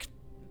finger prick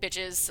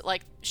bitches.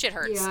 Like shit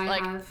hurts. Yeah,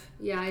 like, I have.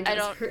 Yeah, it does I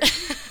don't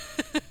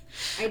hurt.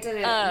 I did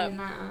it.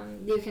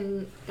 And, you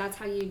can. That's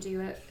how you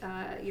do it.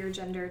 Your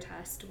gender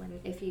test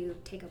if you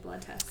take a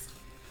blood test.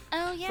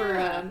 Oh yeah.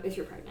 For if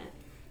you're pregnant.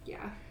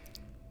 Yeah.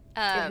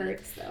 It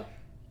hurts though.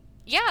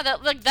 Yeah,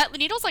 that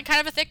needle's like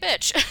kind of a thick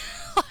bitch.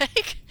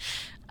 Like,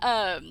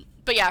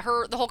 but yeah,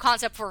 the whole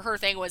concept for her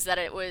thing was that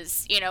it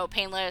was, you know,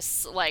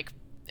 painless, like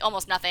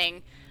almost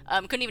nothing.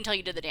 Couldn't even tell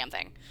you did the damn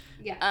thing.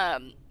 Yeah.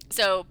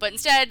 So, but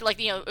instead, like,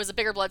 you know, it was a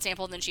bigger blood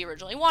sample than she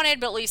originally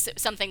wanted, but at least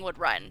something would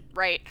run,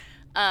 right?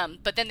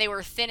 But then they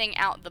were thinning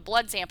out the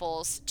blood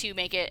samples to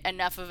make it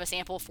enough of a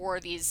sample for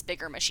these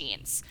bigger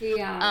machines.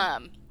 Yeah.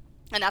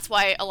 And that's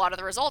why a lot of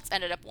the results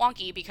ended up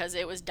wonky because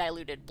it was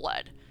diluted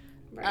blood.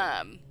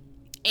 Right.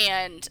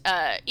 And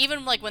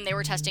even like when they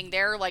were testing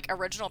their like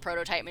original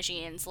prototype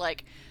machines,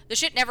 like the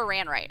shit never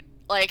ran right.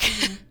 Like,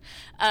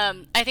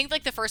 I think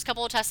like the first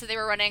couple of tests that they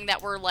were running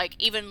that were like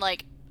even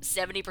like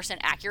 70%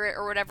 accurate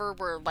or whatever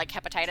were like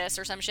hepatitis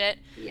or some shit.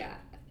 Yeah.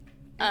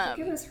 I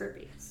think it was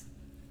herpes.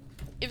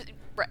 It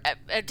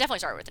definitely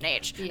started with an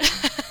H. Yeah.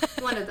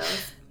 One of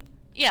those.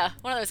 Yeah,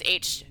 one of those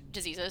H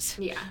diseases.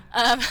 Yeah.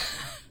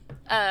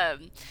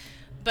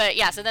 But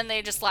yeah, so then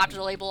they just slapped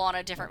a label on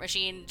a different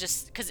machine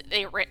just because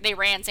they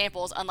ran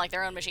samples unlike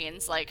their own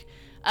machines. Like,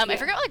 I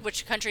forget like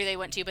which country they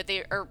went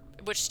to, or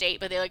which state,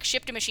 but they like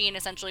shipped a machine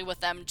essentially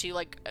with them to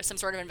like some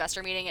sort of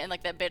investor meeting, and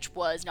like that bitch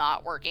was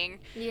not working.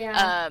 Yeah.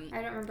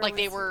 I don't remember. Like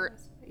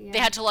they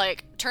had to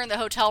like turn the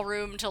hotel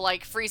room to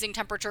like freezing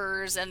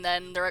temperatures, and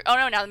then they're like, oh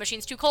no, now the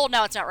machine's too cold,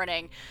 now it's not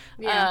running.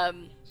 Yeah.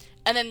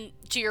 And then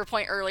to your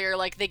point earlier,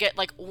 like they get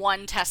like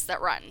one test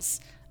that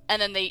runs.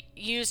 And then they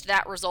used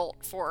that result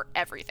for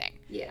everything.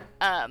 Yeah.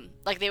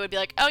 Like they would be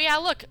like, oh yeah,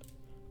 look,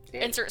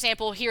 insert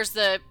sample, here's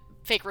the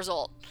fake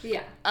result.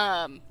 Yeah.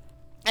 And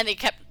they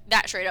kept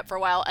that straight up for a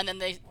while, and then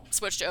they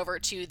switched over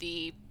to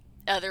the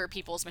other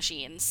people's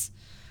machines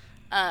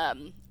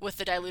with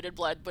the diluted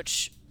blood,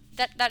 which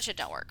that shit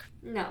don't work.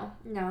 No.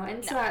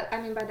 And so, I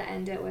mean, by the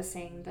end, it was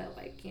saying that,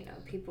 like, you know,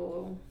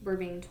 people were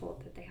being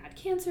told that they had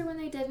cancer when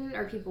they didn't,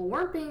 or people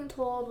weren't being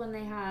told when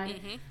they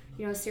had,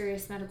 you know,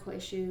 serious medical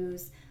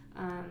issues.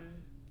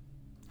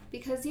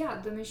 Because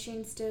the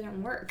machines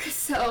didn't work,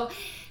 so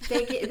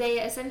they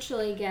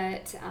essentially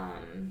get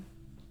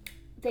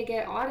they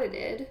get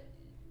audited,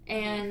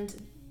 and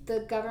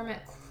the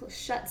government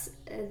shuts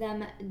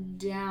them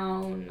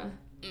down,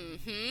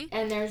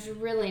 and there's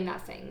really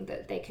nothing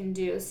that they can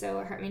do. So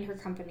I mean, her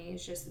company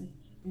is just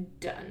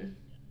done.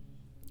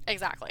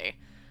 Exactly.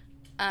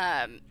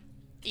 And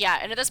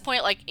at this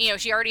point, like, you know,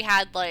 she already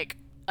had like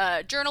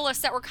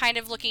journalists that were kind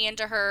of looking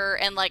into her,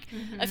 and like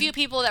a few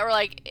people that were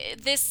like,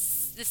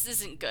 this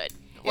isn't good.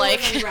 Like,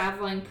 it was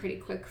unraveling pretty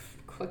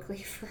quickly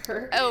for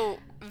her. Oh,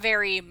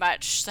 very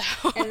much so.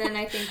 And then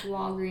I think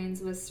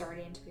Walgreens was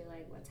starting to be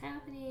like, what's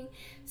happening?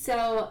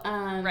 So,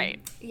 right.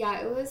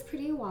 Yeah, it was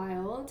pretty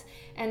wild.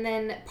 And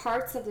then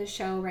parts of the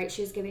show, right,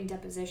 she was giving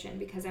deposition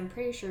because I'm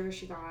pretty sure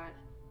she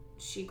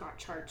got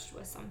charged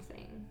with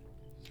something.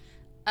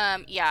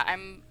 Yeah,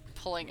 I'm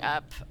pulling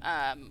up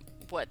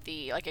what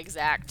the like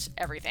exact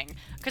everything,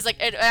 because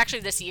like actually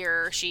this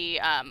year she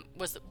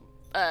was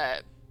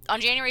on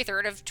January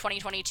 3rd of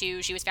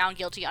 2022, she was found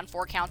guilty on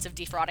 4 counts of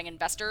defrauding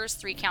investors,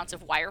 3 counts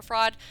of wire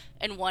fraud,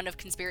 and 1 of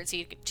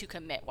conspiracy to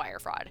commit wire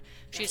fraud.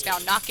 She was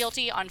found not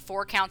guilty on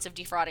 4 counts of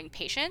defrauding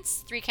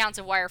patients, 3 counts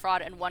of wire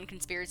fraud, and 1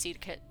 conspiracy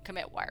to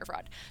commit wire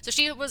fraud. So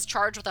she was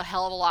charged with a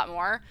hell of a lot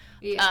more.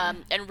 Yeah.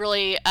 And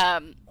really,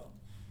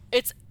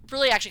 it's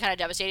really actually kind of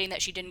devastating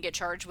that she didn't get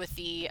charged with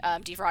the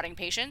defrauding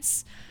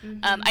patients.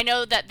 Mm-hmm. I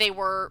know that they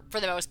were,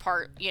 for the most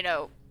part,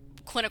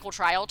 clinical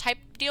trial type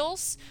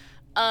deals,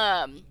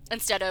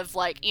 instead of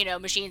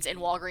machines in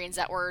Walgreens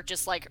that were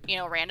just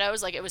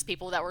randos. Like, it was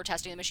people that were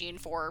testing the machine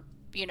for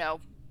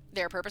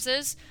their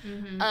purposes.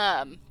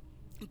 Mm-hmm.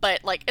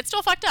 But it's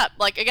still fucked up.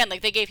 Again,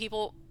 they gave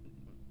people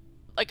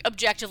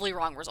objectively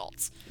wrong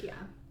results. Yeah.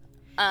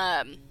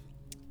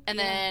 And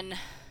then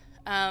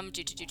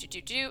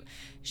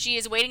she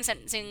is awaiting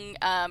sentencing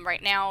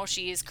right now.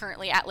 She is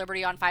currently at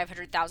liberty on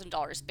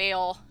 $500,000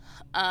 bail.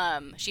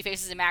 She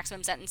faces a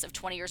maximum sentence of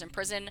 20 years in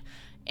prison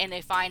and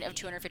a fine of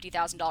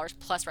 $250,000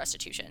 plus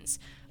restitutions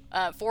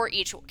for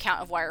each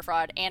count of wire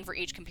fraud and for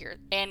each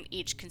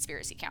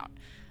conspiracy count.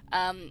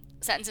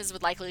 Sentences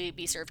would likely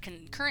be served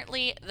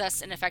concurrently,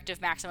 thus an effective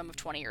maximum of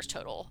 20 years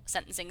total.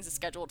 Sentencing is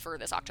scheduled for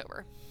this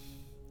October.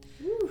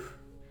 Whew.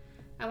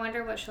 I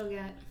wonder what she'll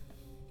get.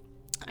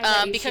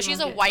 Because she's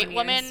a white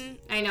woman.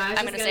 I know.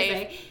 I'm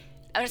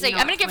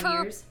gonna give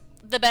her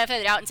the benefit of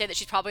the doubt and say that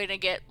she's probably gonna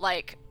get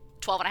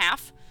 12 and a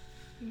half.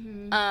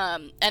 Mm-hmm.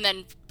 And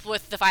then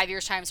with the 5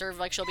 years time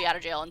served, she'll be out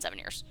of jail in 7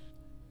 years.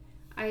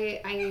 I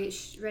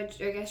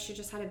guess she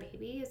just had a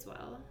baby as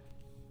well.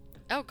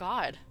 Oh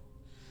God.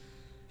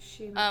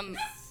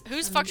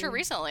 Who's fucked her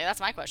recently? That's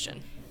my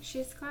question.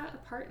 She's got a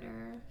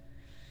partner.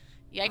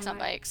 Yikes on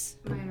bikes.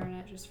 My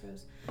internet just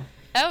froze.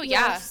 Oh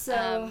yeah.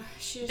 So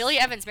Billy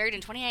Evans married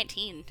in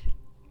 2019.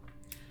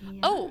 Yeah.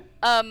 Oh,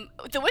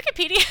 the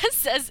Wikipedia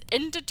says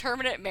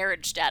indeterminate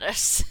marriage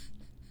status.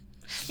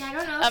 Yeah, I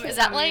don't know if is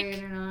that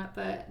married or not,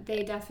 but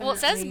they definitely. Well, it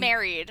says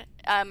married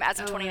as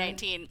of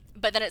 2019,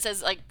 but then it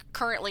says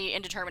currently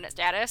indeterminate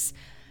status.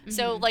 Mm-hmm.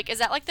 So is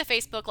that the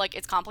Facebook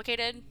it's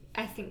complicated?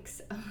 I think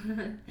so.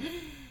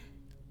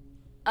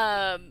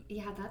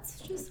 Yeah, that's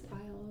just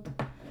wild.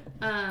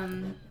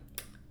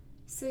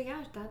 So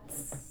yeah,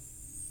 that's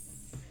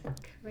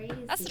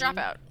crazy. That's the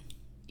Dropout.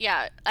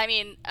 Yeah, I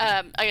mean,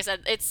 like I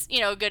said, it's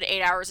a good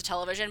 8 hours of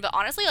television, but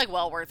honestly,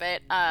 well worth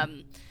it.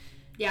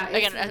 Yeah,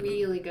 it's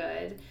really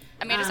good.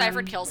 Amanda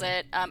Seyfried kills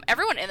it.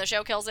 Everyone in the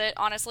show kills it,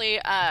 honestly.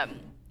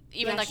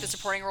 Even the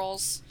supporting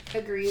roles.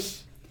 Agreed.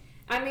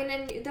 I mean,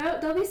 and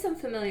there'll be some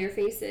familiar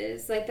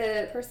faces.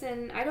 The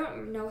person, I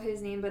don't know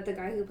his name, but the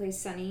guy who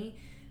plays Sonny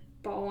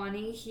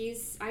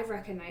Balwani, I've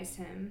recognized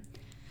him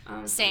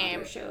Same.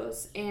 from other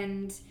shows.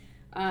 And,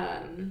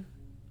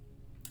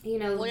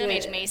 William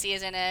H. Macy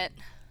is in it.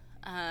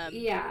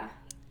 Yeah.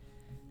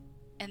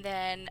 And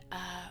then,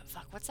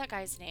 what's that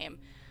guy's name?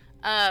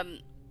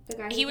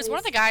 He was one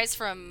of the guys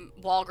from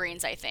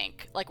Walgreens, I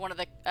think. One of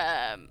the,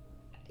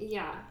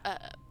 yeah.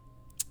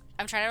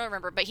 I'm trying to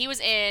remember, but he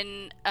was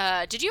in,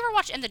 did you ever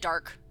watch In the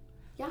Dark?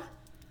 Yeah.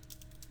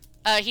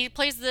 He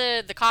plays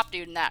the cop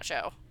dude in that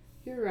show.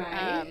 You're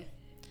right.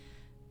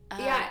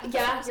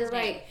 Yeah, you're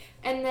right.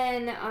 And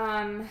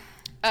then,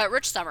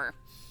 Rich Summer.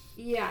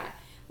 Yeah.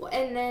 Well,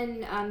 and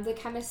then, the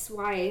chemist's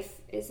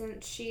wife,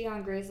 isn't she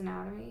on Grey's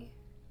Anatomy?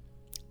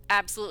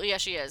 Absolutely,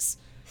 yes, she is.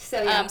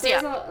 So yeah,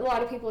 there's a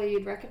lot of people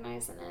you'd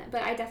recognize in it,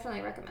 but I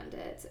definitely recommend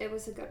it. It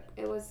was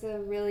a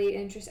really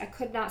interesting. I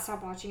could not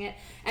stop watching it,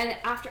 and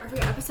after every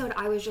episode,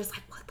 I was just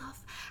like, "What the?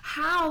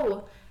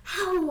 How?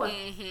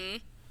 Mm-hmm.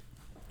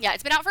 Yeah,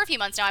 it's been out for a few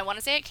months now. I want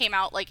to say it came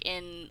out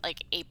in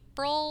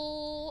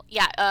April.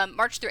 Yeah,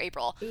 March through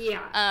April.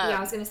 Yeah, I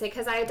was gonna say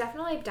because I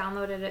definitely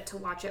downloaded it to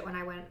watch it when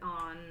I went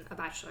on a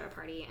bachelor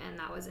party, and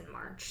that was in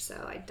March. So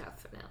I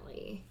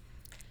definitely.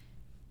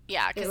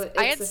 Yeah, because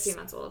it's a few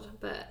months old,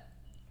 but.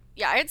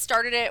 Yeah, I had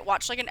started it,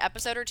 watched an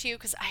episode or two,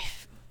 because I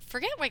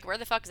forget where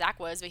the fuck Zach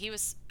was, but he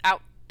was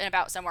out and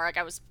about somewhere.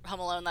 I was home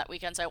alone that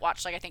weekend, so I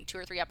watched I think 2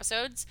 or 3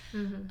 episodes.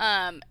 Mm-hmm.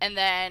 And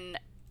then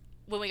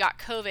when we got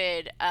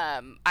COVID,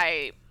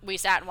 we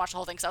sat and watched the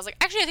whole thing. So I was like,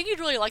 actually, I think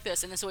you'd really like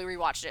this, and so we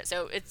rewatched it.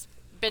 So it's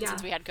been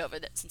since we had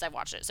COVID since I've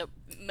watched it. So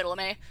middle of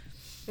May.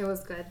 It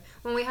was good.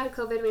 When we had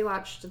COVID, we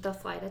watched The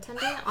Flight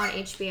Attendant on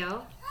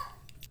HBO.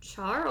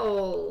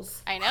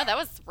 Charles. I know, that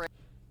was.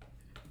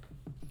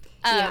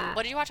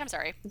 What did you watch? I'm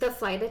sorry. The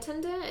Flight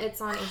Attendant. It's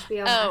on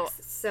HBO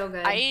Max. So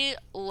good. I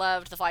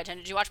loved The Flight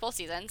Attendant. Did you watch both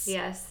seasons?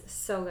 Yes.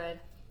 So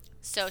good.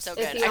 So good.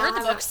 I heard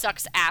the book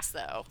sucks ass,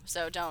 though,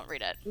 so don't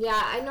read it.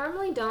 Yeah, I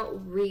normally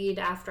don't read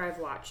after I've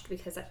watched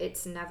because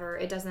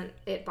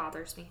it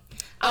bothers me.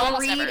 I'll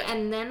read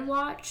and then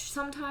watch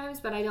sometimes,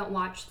 but I don't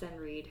watch then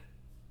read.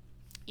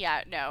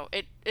 Yeah, no.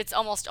 It's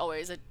almost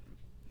always a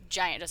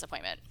giant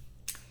disappointment.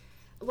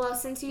 Well,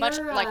 since you're... Much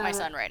like my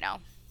son right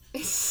now.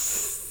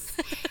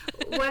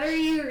 What are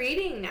you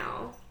reading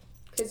now?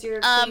 Because you're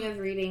a queen of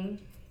reading.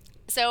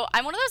 So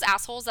I'm one of those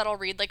assholes that'll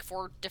read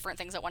 4 different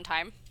things at one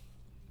time.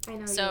 I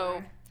know you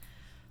are.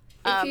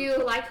 If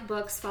you like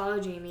books, follow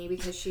Jamie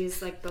because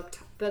she's like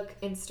book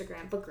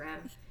Instagram, book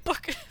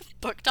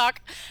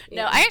talk.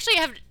 Yeah. No, I actually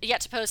have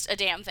yet to post a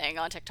damn thing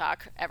on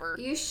TikTok ever.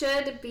 You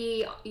should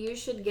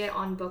get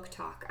on Book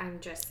Talk. I'm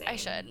just saying. I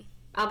should.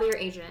 I'll be your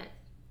agent.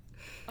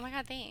 Oh my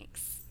god,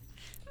 thanks.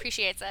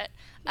 Appreciates it.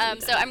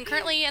 So I'm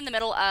currently in the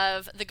middle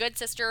of The Good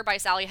Sister by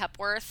Sally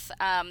Hepworth.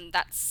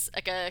 That's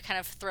like a kind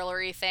of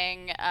thrillery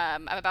thing.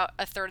 I'm about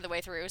a third of the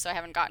way through, so I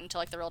haven't gotten to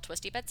like the real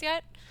twisty bits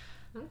yet.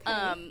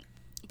 Okay.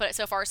 But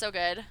so far so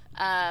good.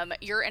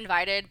 You're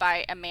Invited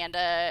by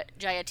Amanda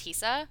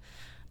Jayatissa.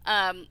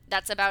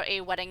 That's about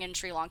a wedding in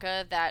Sri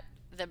Lanka that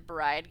the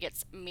bride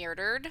gets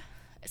murdered.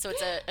 So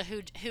it's a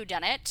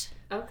whodunit.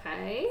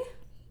 Okay.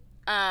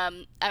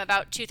 I'm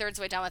about 2/3 of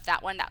the way done with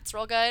that one. That's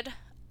real good.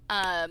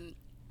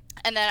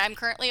 And then I'm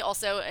currently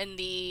also in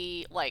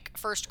the like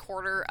first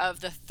quarter of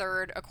the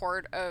third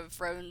Accord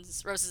of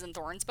Roses and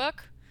Thorns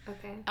book.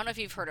 Okay. I don't know if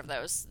you've heard of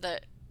those.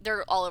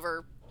 They're all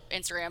over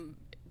Instagram,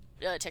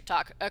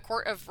 TikTok. A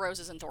Court of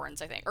Roses and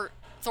Thorns, I think, or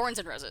Thorns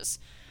and Roses.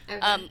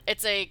 Okay.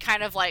 It's a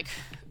kind of like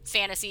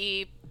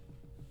fantasy,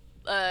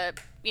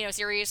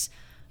 series.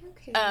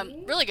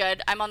 Okay. Really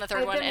good. I'm on the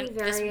third one. I've been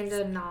very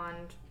into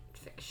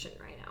non-fiction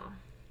right now.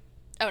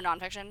 Oh,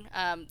 non-fiction.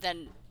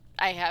 Then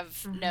I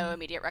have no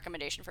immediate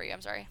recommendation for you.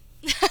 I'm sorry.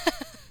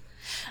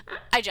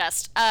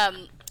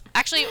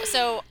 Actually,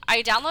 so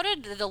I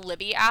downloaded the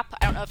Libby app.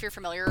 I don't know if you're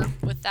familiar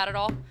with that at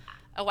all.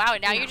 Oh, wow.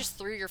 And now you just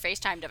threw your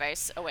FaceTime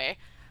device away.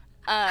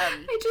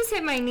 I just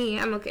hit my knee.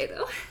 I'm okay,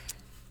 though.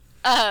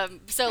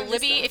 So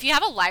Libby, if you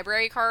have a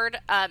library card,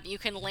 you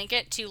can link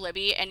it to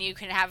Libby and you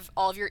can have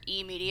all of your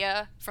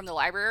e-media from the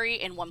library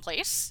in one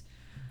place.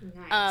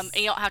 Nice. And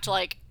you don't have to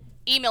like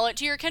email it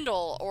to your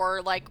Kindle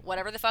or like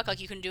whatever the fuck. Like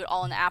you can do it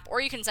all in the app,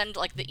 or you can send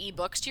like the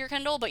ebooks to your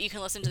Kindle, but you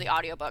can listen to the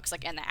audiobooks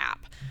like in the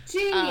app.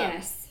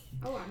 Genius.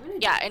 I'm gonna do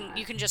that. And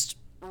you can just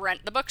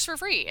rent the books for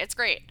free. It's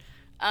great.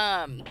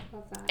 Love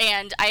that.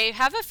 And I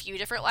have a few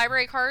different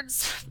library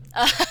cards.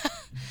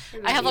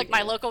 I have like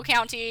my local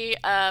county.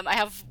 I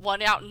have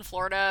one out in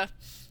Florida.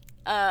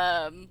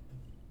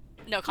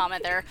 No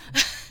comment there.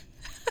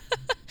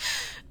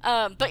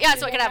 But yeah,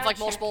 so I can have like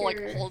multiple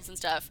like holds and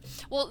stuff.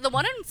 Well, the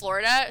one in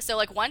Florida, so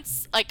like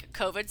once like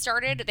COVID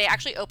started, they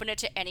actually opened it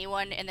to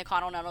anyone in the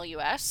continental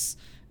U.S.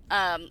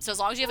 So as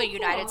long as you have a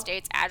United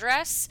States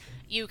address,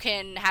 you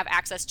can have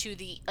access to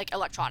the like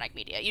electronic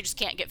media. You just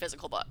can't get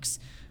physical books.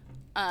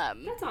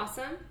 That's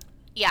awesome.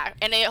 Yeah,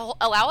 and they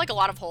allow like a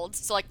lot of holds.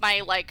 So like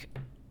my like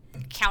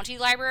county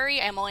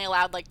library, I'm only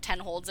allowed like 10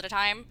 holds at a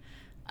time.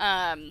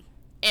 And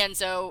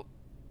so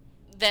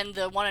then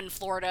the one in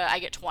Florida, I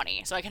get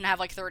 20. So I can have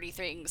like 30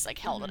 things like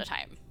held at a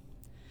time.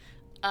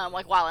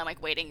 Like while I'm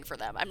like waiting for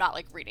them. I'm not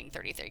like reading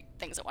 30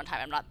 things at one time.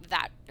 I'm not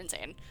that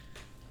insane.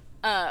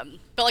 But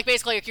like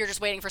basically like, you're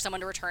just waiting for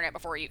someone to return it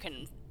before you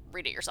can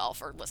read it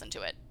yourself or listen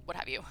to it, what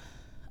have you.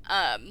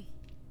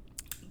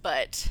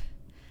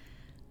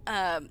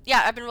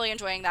 Yeah, I've been really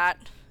enjoying that.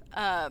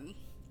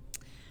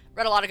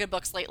 Read a lot of good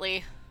books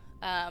lately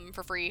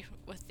for free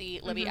with the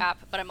Libby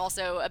app, but I'm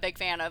also a big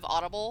fan of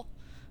Audible.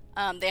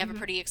 They have a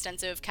pretty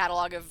extensive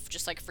catalog of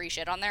just like free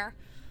shit on there.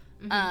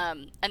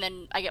 And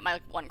then I get my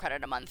like 1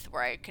 credit a month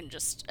where I can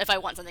just, if I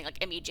want something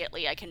like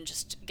immediately, I can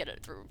just get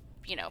it through,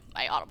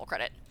 my Audible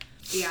credit.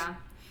 Yeah.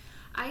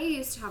 I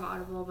used to have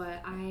Audible,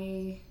 but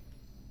I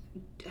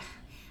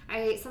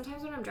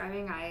sometimes when I'm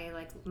driving, I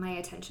like my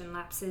attention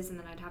lapses and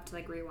then I'd have to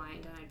like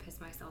rewind and I'd piss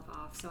myself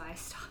off, so I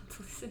stopped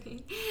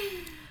listening.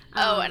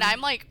 And I'm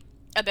like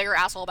a bigger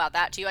asshole about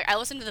that too. Like I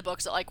listen to the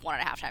books at like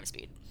 1.5 times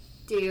speed.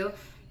 Do you?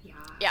 Yeah.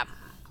 Yeah.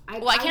 I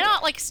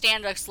cannot like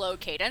stand a slow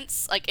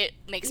cadence. Like it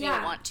makes me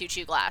want to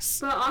chew glass.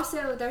 But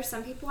also, there's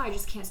some people I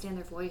just can't stand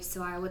their voice,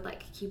 so I would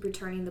like keep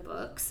returning the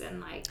books and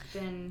like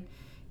then,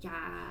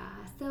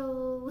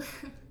 so.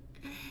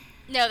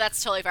 No,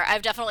 that's totally fair.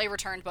 I've definitely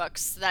returned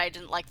books that I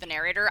didn't like the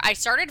narrator. I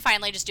started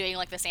finally just doing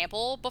like the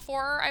sample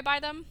before I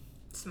buy them.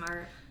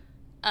 Smart.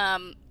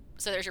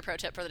 So there's your pro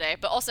tip for the day.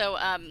 But also,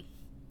 I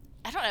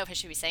don't know if I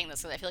should be saying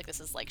this because I feel like this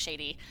is like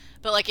shady.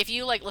 But like if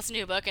you like listen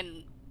to a book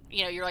and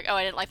you're like, oh,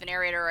 I didn't like the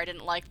narrator, or I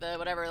didn't like the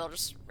whatever, they'll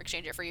just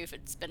exchange it for you if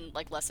it's been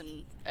like less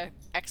than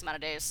X amount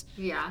of days.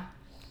 Yeah.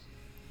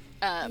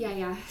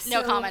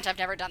 No comment. I've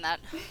never done that.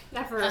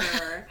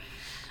 Never.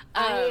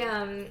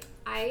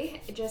 I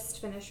just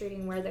finished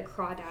reading Where the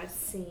Crawdads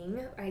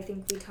Sing. I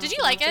think we talked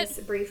about this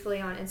briefly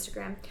on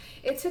Instagram.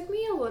 It took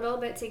me a little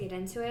bit to get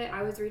into it.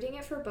 I was reading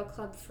it for book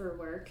club for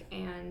work,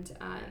 and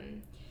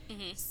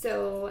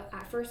so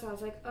at first I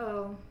was like,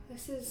 oh,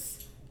 this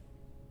is...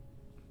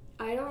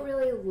 I don't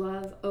really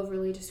love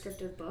overly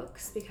descriptive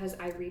books because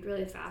I read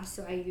really fast,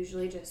 so I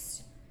usually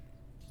just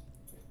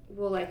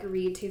will like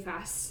read too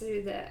fast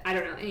through I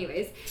don't know.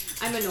 Anyways,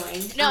 I'm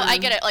annoying. No, I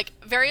get it. Like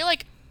very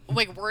like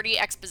wordy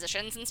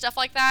expositions and stuff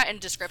like that and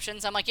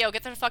descriptions. I'm like, yo,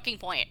 get the fucking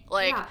point.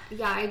 Like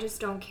yeah, I just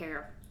don't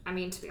care. I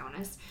mean, to be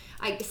honest,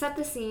 I set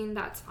the scene,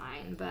 that's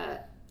fine,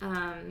 but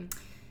but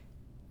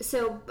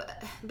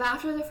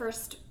after the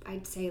first,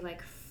 I'd say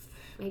like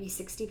maybe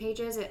 60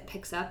 pages, it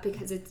picks up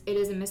because it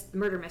is a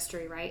murder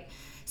mystery, right?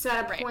 So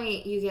at a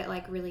point you get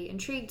like really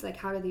intrigued, like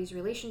how do these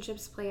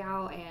relationships play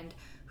out and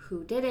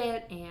who did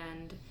it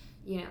and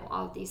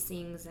all of these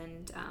things.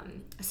 And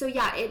so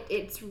yeah,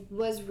 it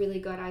was really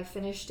good. I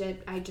finished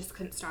it. I just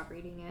couldn't stop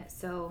reading it.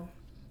 So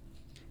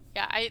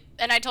yeah,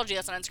 I told you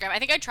this on Instagram. I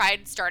think I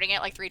tried starting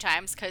it like 3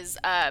 times because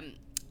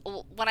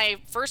when I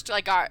first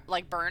like got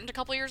like burned a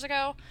couple years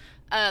ago,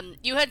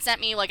 you had sent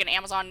me like an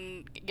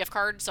Amazon gift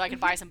card so I could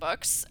buy some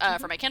books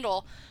for my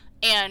Kindle,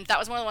 and that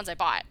was one of the ones I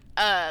bought.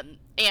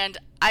 And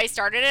I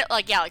started it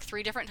like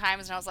 3 different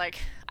times, and I was like,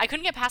 I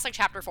couldn't get past like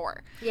chapter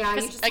 4. Yeah,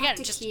 you just have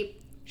to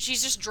keep.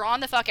 She's just drawn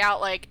the fuck out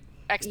like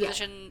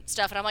exposition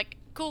stuff, and I'm like,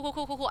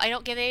 cool. I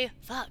don't give a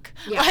fuck.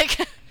 Yeah.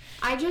 Like.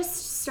 I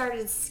just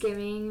started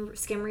skim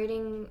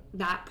reading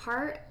that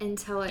part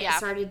until it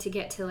started to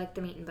get to like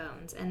the meat and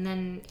bones, and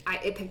then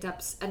it picked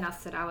up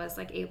enough that I was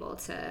like able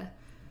to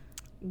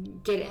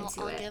get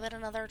into it. I'll give it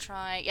another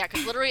try. Yeah,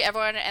 because literally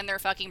everyone and their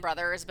fucking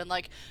brother has been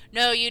like,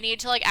 no, you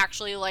need to like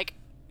actually like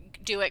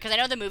do it, because I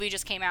know the movie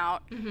just came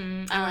out. I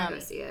want to go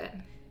see it.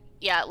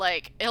 Yeah,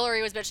 like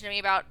Hillary was bitching to me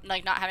about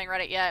like not having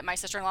read it yet. My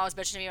sister-in-law was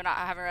bitching to me about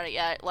not having read it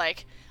yet.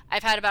 Like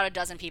I've had about a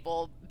dozen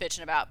people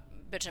bitching about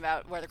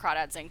Where the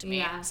Crawdads Sing to me.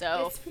 Yeah,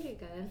 so it's pretty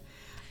good.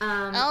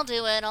 I'll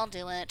do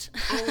it.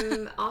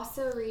 I'm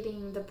also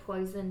reading The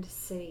Poisoned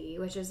City,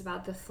 which is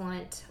about the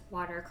Flint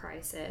water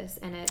crisis,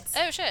 and it's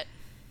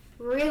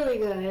really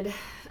good.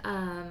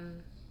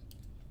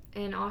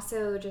 And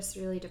also just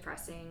really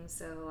depressing,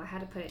 so I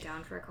had to put it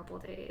down for a couple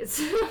of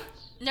days.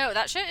 No,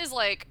 that shit is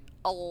like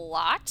a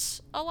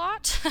lot.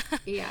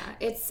 Yeah,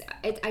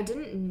 I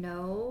didn't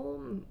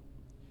know.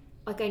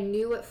 Like, I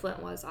knew what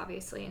Flint was,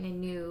 obviously, and I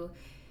knew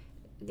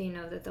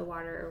that the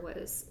water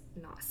was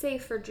not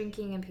safe for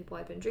drinking, and people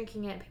had been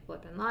drinking it, and people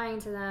had been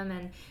lying to them,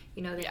 and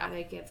they had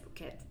to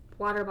get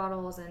water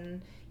bottles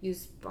and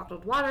use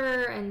bottled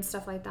water and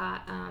stuff like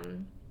that.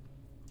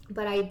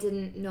 But I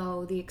didn't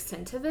know the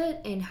extent of it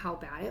and how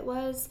bad it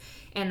was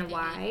and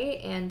why,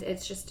 and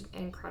it's just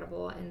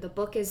incredible. And the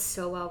book is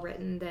so well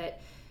written that,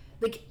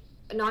 like,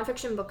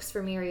 nonfiction books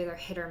for me are either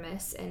hit or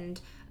miss, and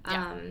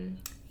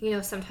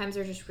sometimes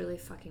they're just really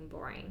fucking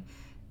boring,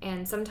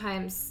 and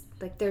sometimes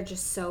like they're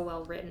just so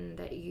well written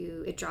that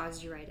it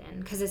draws you right in,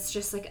 because it's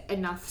just like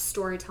enough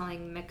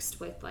storytelling mixed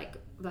with like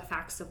the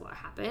facts of what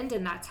happened.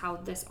 And that's how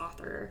this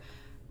author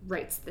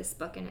writes this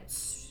book, and it's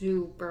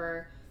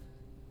super,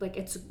 like,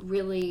 it's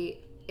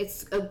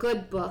a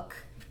good book.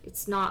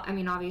 It's not, I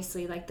mean,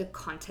 obviously like the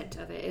content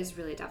of it is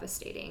really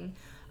devastating,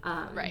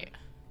 right,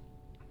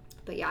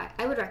 but yeah,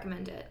 I would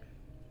recommend it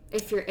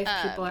if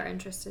people are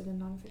interested in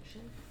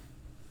nonfiction.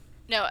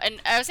 No,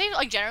 and I would say,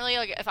 like, generally,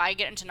 like, if I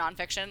get into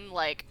nonfiction,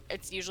 like,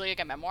 it's usually,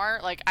 like, a memoir.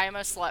 Like, I'm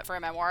a slut for a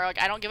memoir.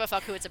 Like, I don't give a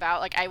fuck who it's about.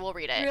 Like, I will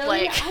read it.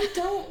 Really? Like, I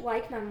don't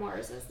like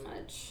memoirs as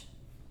much.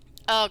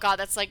 Oh, God,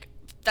 that's, like,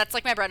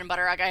 my bread and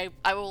butter. Like, I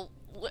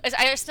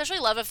especially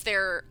love if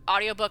they're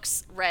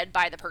audiobooks read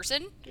by the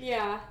person.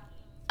 Yeah.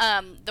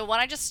 The one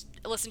I just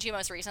listened to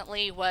most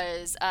recently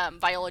was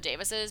Viola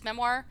Davis's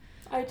memoir.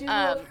 I do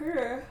love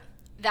her.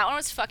 That one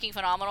was fucking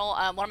phenomenal.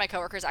 One of my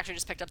coworkers actually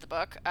just picked up the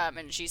book,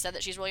 and she said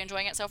that she's really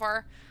enjoying it so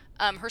far.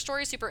 Her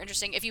story is super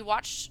interesting. Did you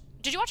watch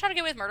How to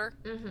Get Away with Murder?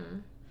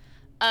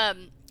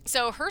 Mm-hmm.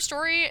 So her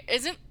story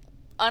isn't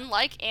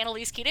unlike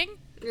Annalise Keating.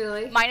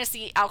 Really? Minus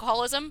the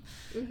alcoholism.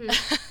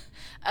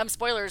 Mm-hmm.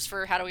 Spoilers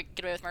for How to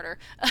Get Away with Murder.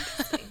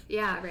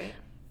 Yeah, right.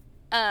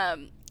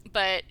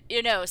 But,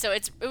 so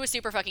it was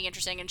super fucking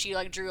interesting, and she,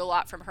 like, drew a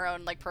lot from her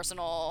own, like,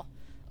 personal,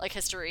 like,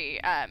 history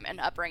and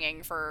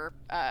upbringing for,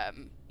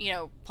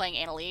 playing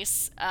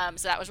Annalise.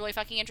 So that was really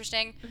fucking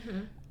interesting.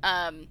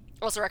 Mm-hmm.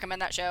 Also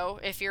recommend that show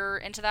if you're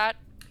into that.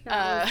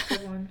 That was a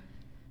good one.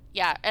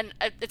 Yeah, and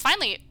I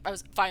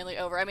was finally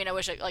over. I mean, I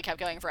wish it, like, kept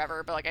going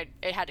forever, but, like,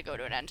 it had to go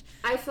to an end.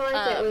 I feel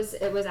like it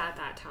was at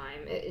that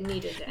time. It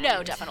needed to end.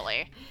 No,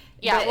 definitely.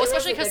 Yeah, well,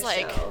 especially because,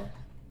 like... Show.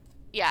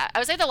 Yeah, I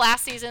would say the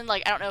last season,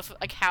 like, I don't know if,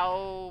 like,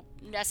 how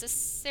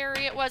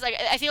necessary it was. Like,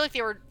 I feel like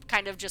they were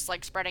kind of just,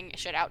 like, spreading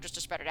shit out just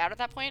to spread it out at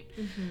that point.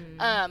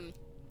 Mm-hmm.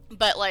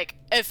 But, like,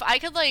 if I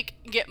could, like,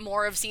 get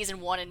more of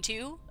season 1 and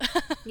 2.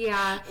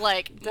 Yeah.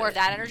 Like, more of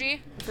that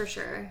energy. For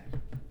sure.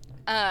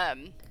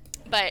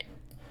 But,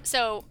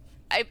 so,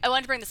 I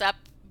wanted to bring this up,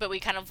 but we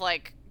kind of,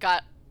 like,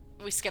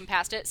 we skimmed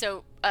past it.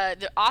 So,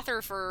 the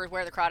author for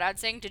Where the Crawdads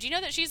Sing, did you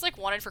know that she's, like,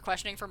 wanted for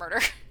questioning for murder?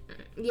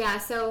 Yeah,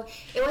 so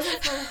it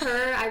wasn't for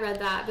her, I read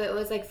that, but it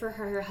was, like, for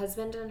her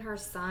husband and her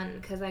son,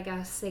 because I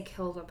guess they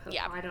killed a poacher.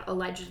 Yeah.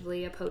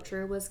 Allegedly, a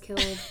poacher was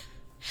killed.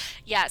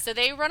 Yeah, so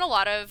they run a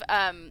lot of,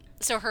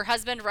 so her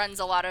husband runs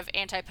a lot of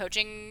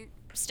anti-poaching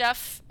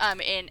stuff,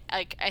 in,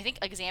 like, I think,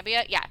 like,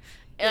 Zambia. Yeah.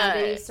 Yeah,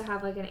 they used to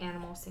have, like, an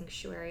animal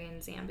sanctuary in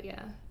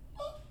Zambia.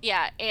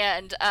 Yeah,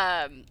 and,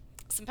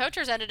 some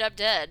poachers ended up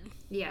dead.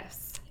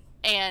 Yes.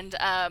 And,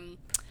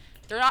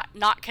 they're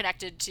not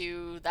connected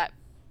to that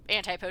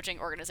anti-poaching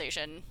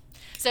organization.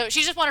 So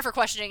she's just wanted for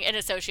questioning in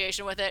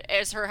association with it.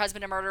 Is her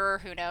husband a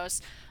murderer? Who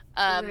knows?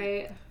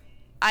 Right.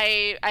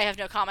 I have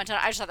no comment on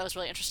it. I just thought that was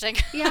really interesting.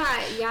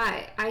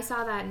 Yeah. I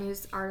saw that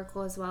news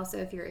article as well, so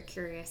if you're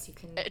curious, you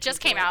can... It just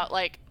came out,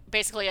 like,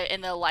 basically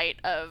in the light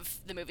of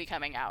the movie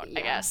coming out, I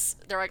Yeah. guess.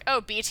 They're like,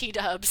 oh, BT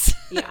dubs.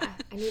 Yeah,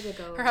 I need to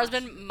go. Her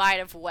husband might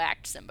have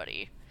whacked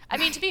somebody. I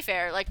mean, to be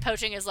fair, like,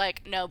 poaching is,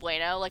 like, no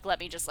bueno. Like, let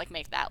me just, like,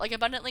 make that, like,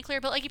 abundantly clear.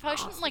 But, like, you probably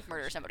shouldn't, like,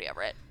 murder somebody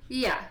over it.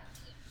 Yeah.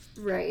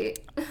 Right.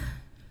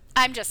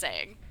 I'm just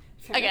saying.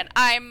 Fair. Again,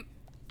 I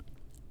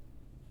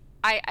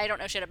don't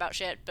know shit about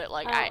shit, but,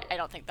 like, I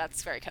don't think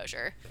that's very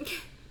kosher.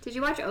 Did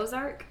you watch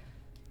Ozark?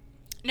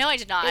 No, I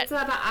did not. It's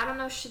about, I don't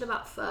know shit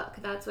about fuck.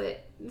 That's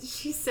what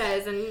she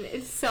says, and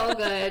it's so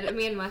good.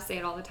 Me and Wes say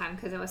it all the time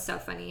because it was so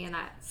funny in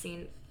that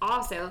scene.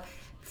 Also,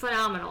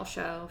 phenomenal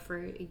show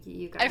for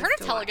you guys. I've heard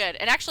it's hella good.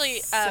 And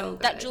actually, So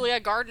that good. Julia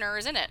Gardner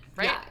is in it,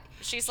 right? Yeah.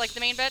 She's, like, the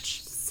main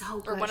bitch? So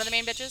good. Or one of the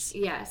main bitches?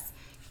 Yes.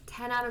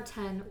 10 out of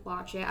 10.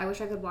 Watch it. I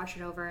wish I could watch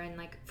it over and,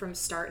 like, from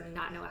start and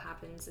not know what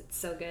happens. It's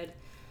so good.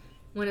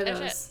 One of Oh, those.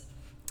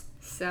 shit.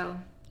 So,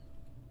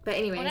 but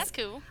anyways. Well, that's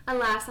cool.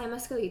 Alas, I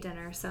must go eat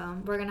dinner, so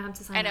we're going to have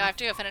to sign I know, I off. have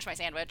to go finish my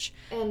sandwich.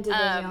 And Did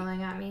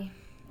yelling at me.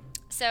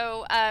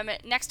 So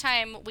next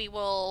time we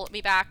will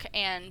be back,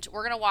 and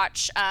we're going to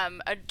watch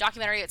a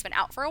documentary that's been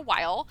out for a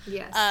while.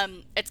 Yes.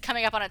 It's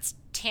coming up on its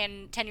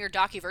 10-year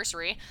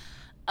docuversary.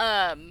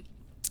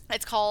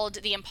 It's called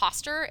The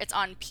Imposter. It's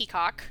on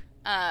Peacock.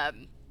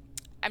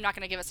 I'm not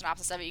going to give a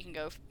synopsis of it. You can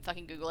go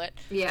fucking Google it.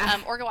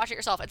 Yeah. Or go watch it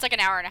yourself. It's like an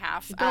hour and a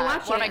half. Go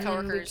watch one it, of my and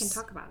then we coworkers. can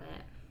talk about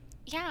it.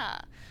 Yeah.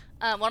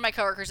 One of my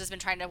coworkers has been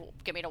trying to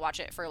get me to watch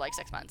it for like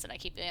 6 months, and I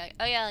keep being like,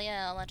 oh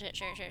yeah, I'll watch it,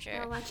 sure.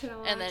 I'll watch it,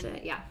 And then-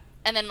 it. Yeah.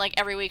 And then like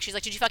every week she's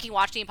like, did you fucking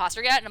watch The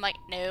Imposter yet? And I'm like,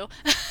 no.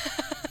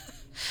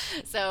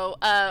 So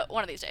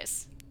one of these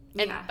days.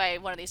 And Yeah. by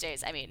one of these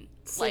days, I mean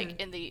Soon. like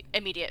in the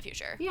immediate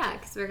future. Yeah,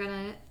 because we're going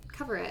to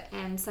cover it.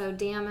 And so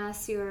DM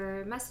us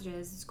your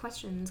messages,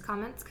 questions,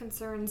 comments,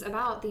 concerns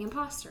about The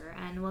Imposter,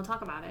 and we'll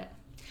talk about it.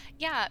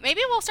 Yeah, maybe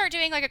we'll start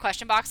doing like a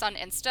question box on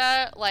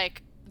Insta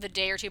like the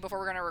day or two before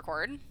we're going to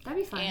record. That'd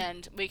be fun.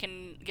 And we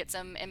can get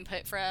some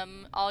input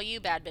from all you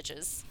bad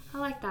bitches. I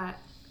like that.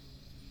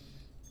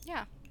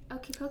 Yeah.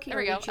 Okie dokie. There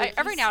we go.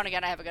 Every now and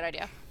again I have a good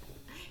idea.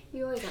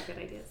 You always have good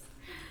ideas.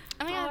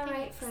 Oh my God, All right,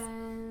 thanks.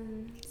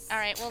 friends. All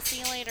right, we'll see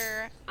you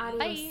later.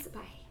 Adios. Bye.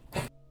 Bye.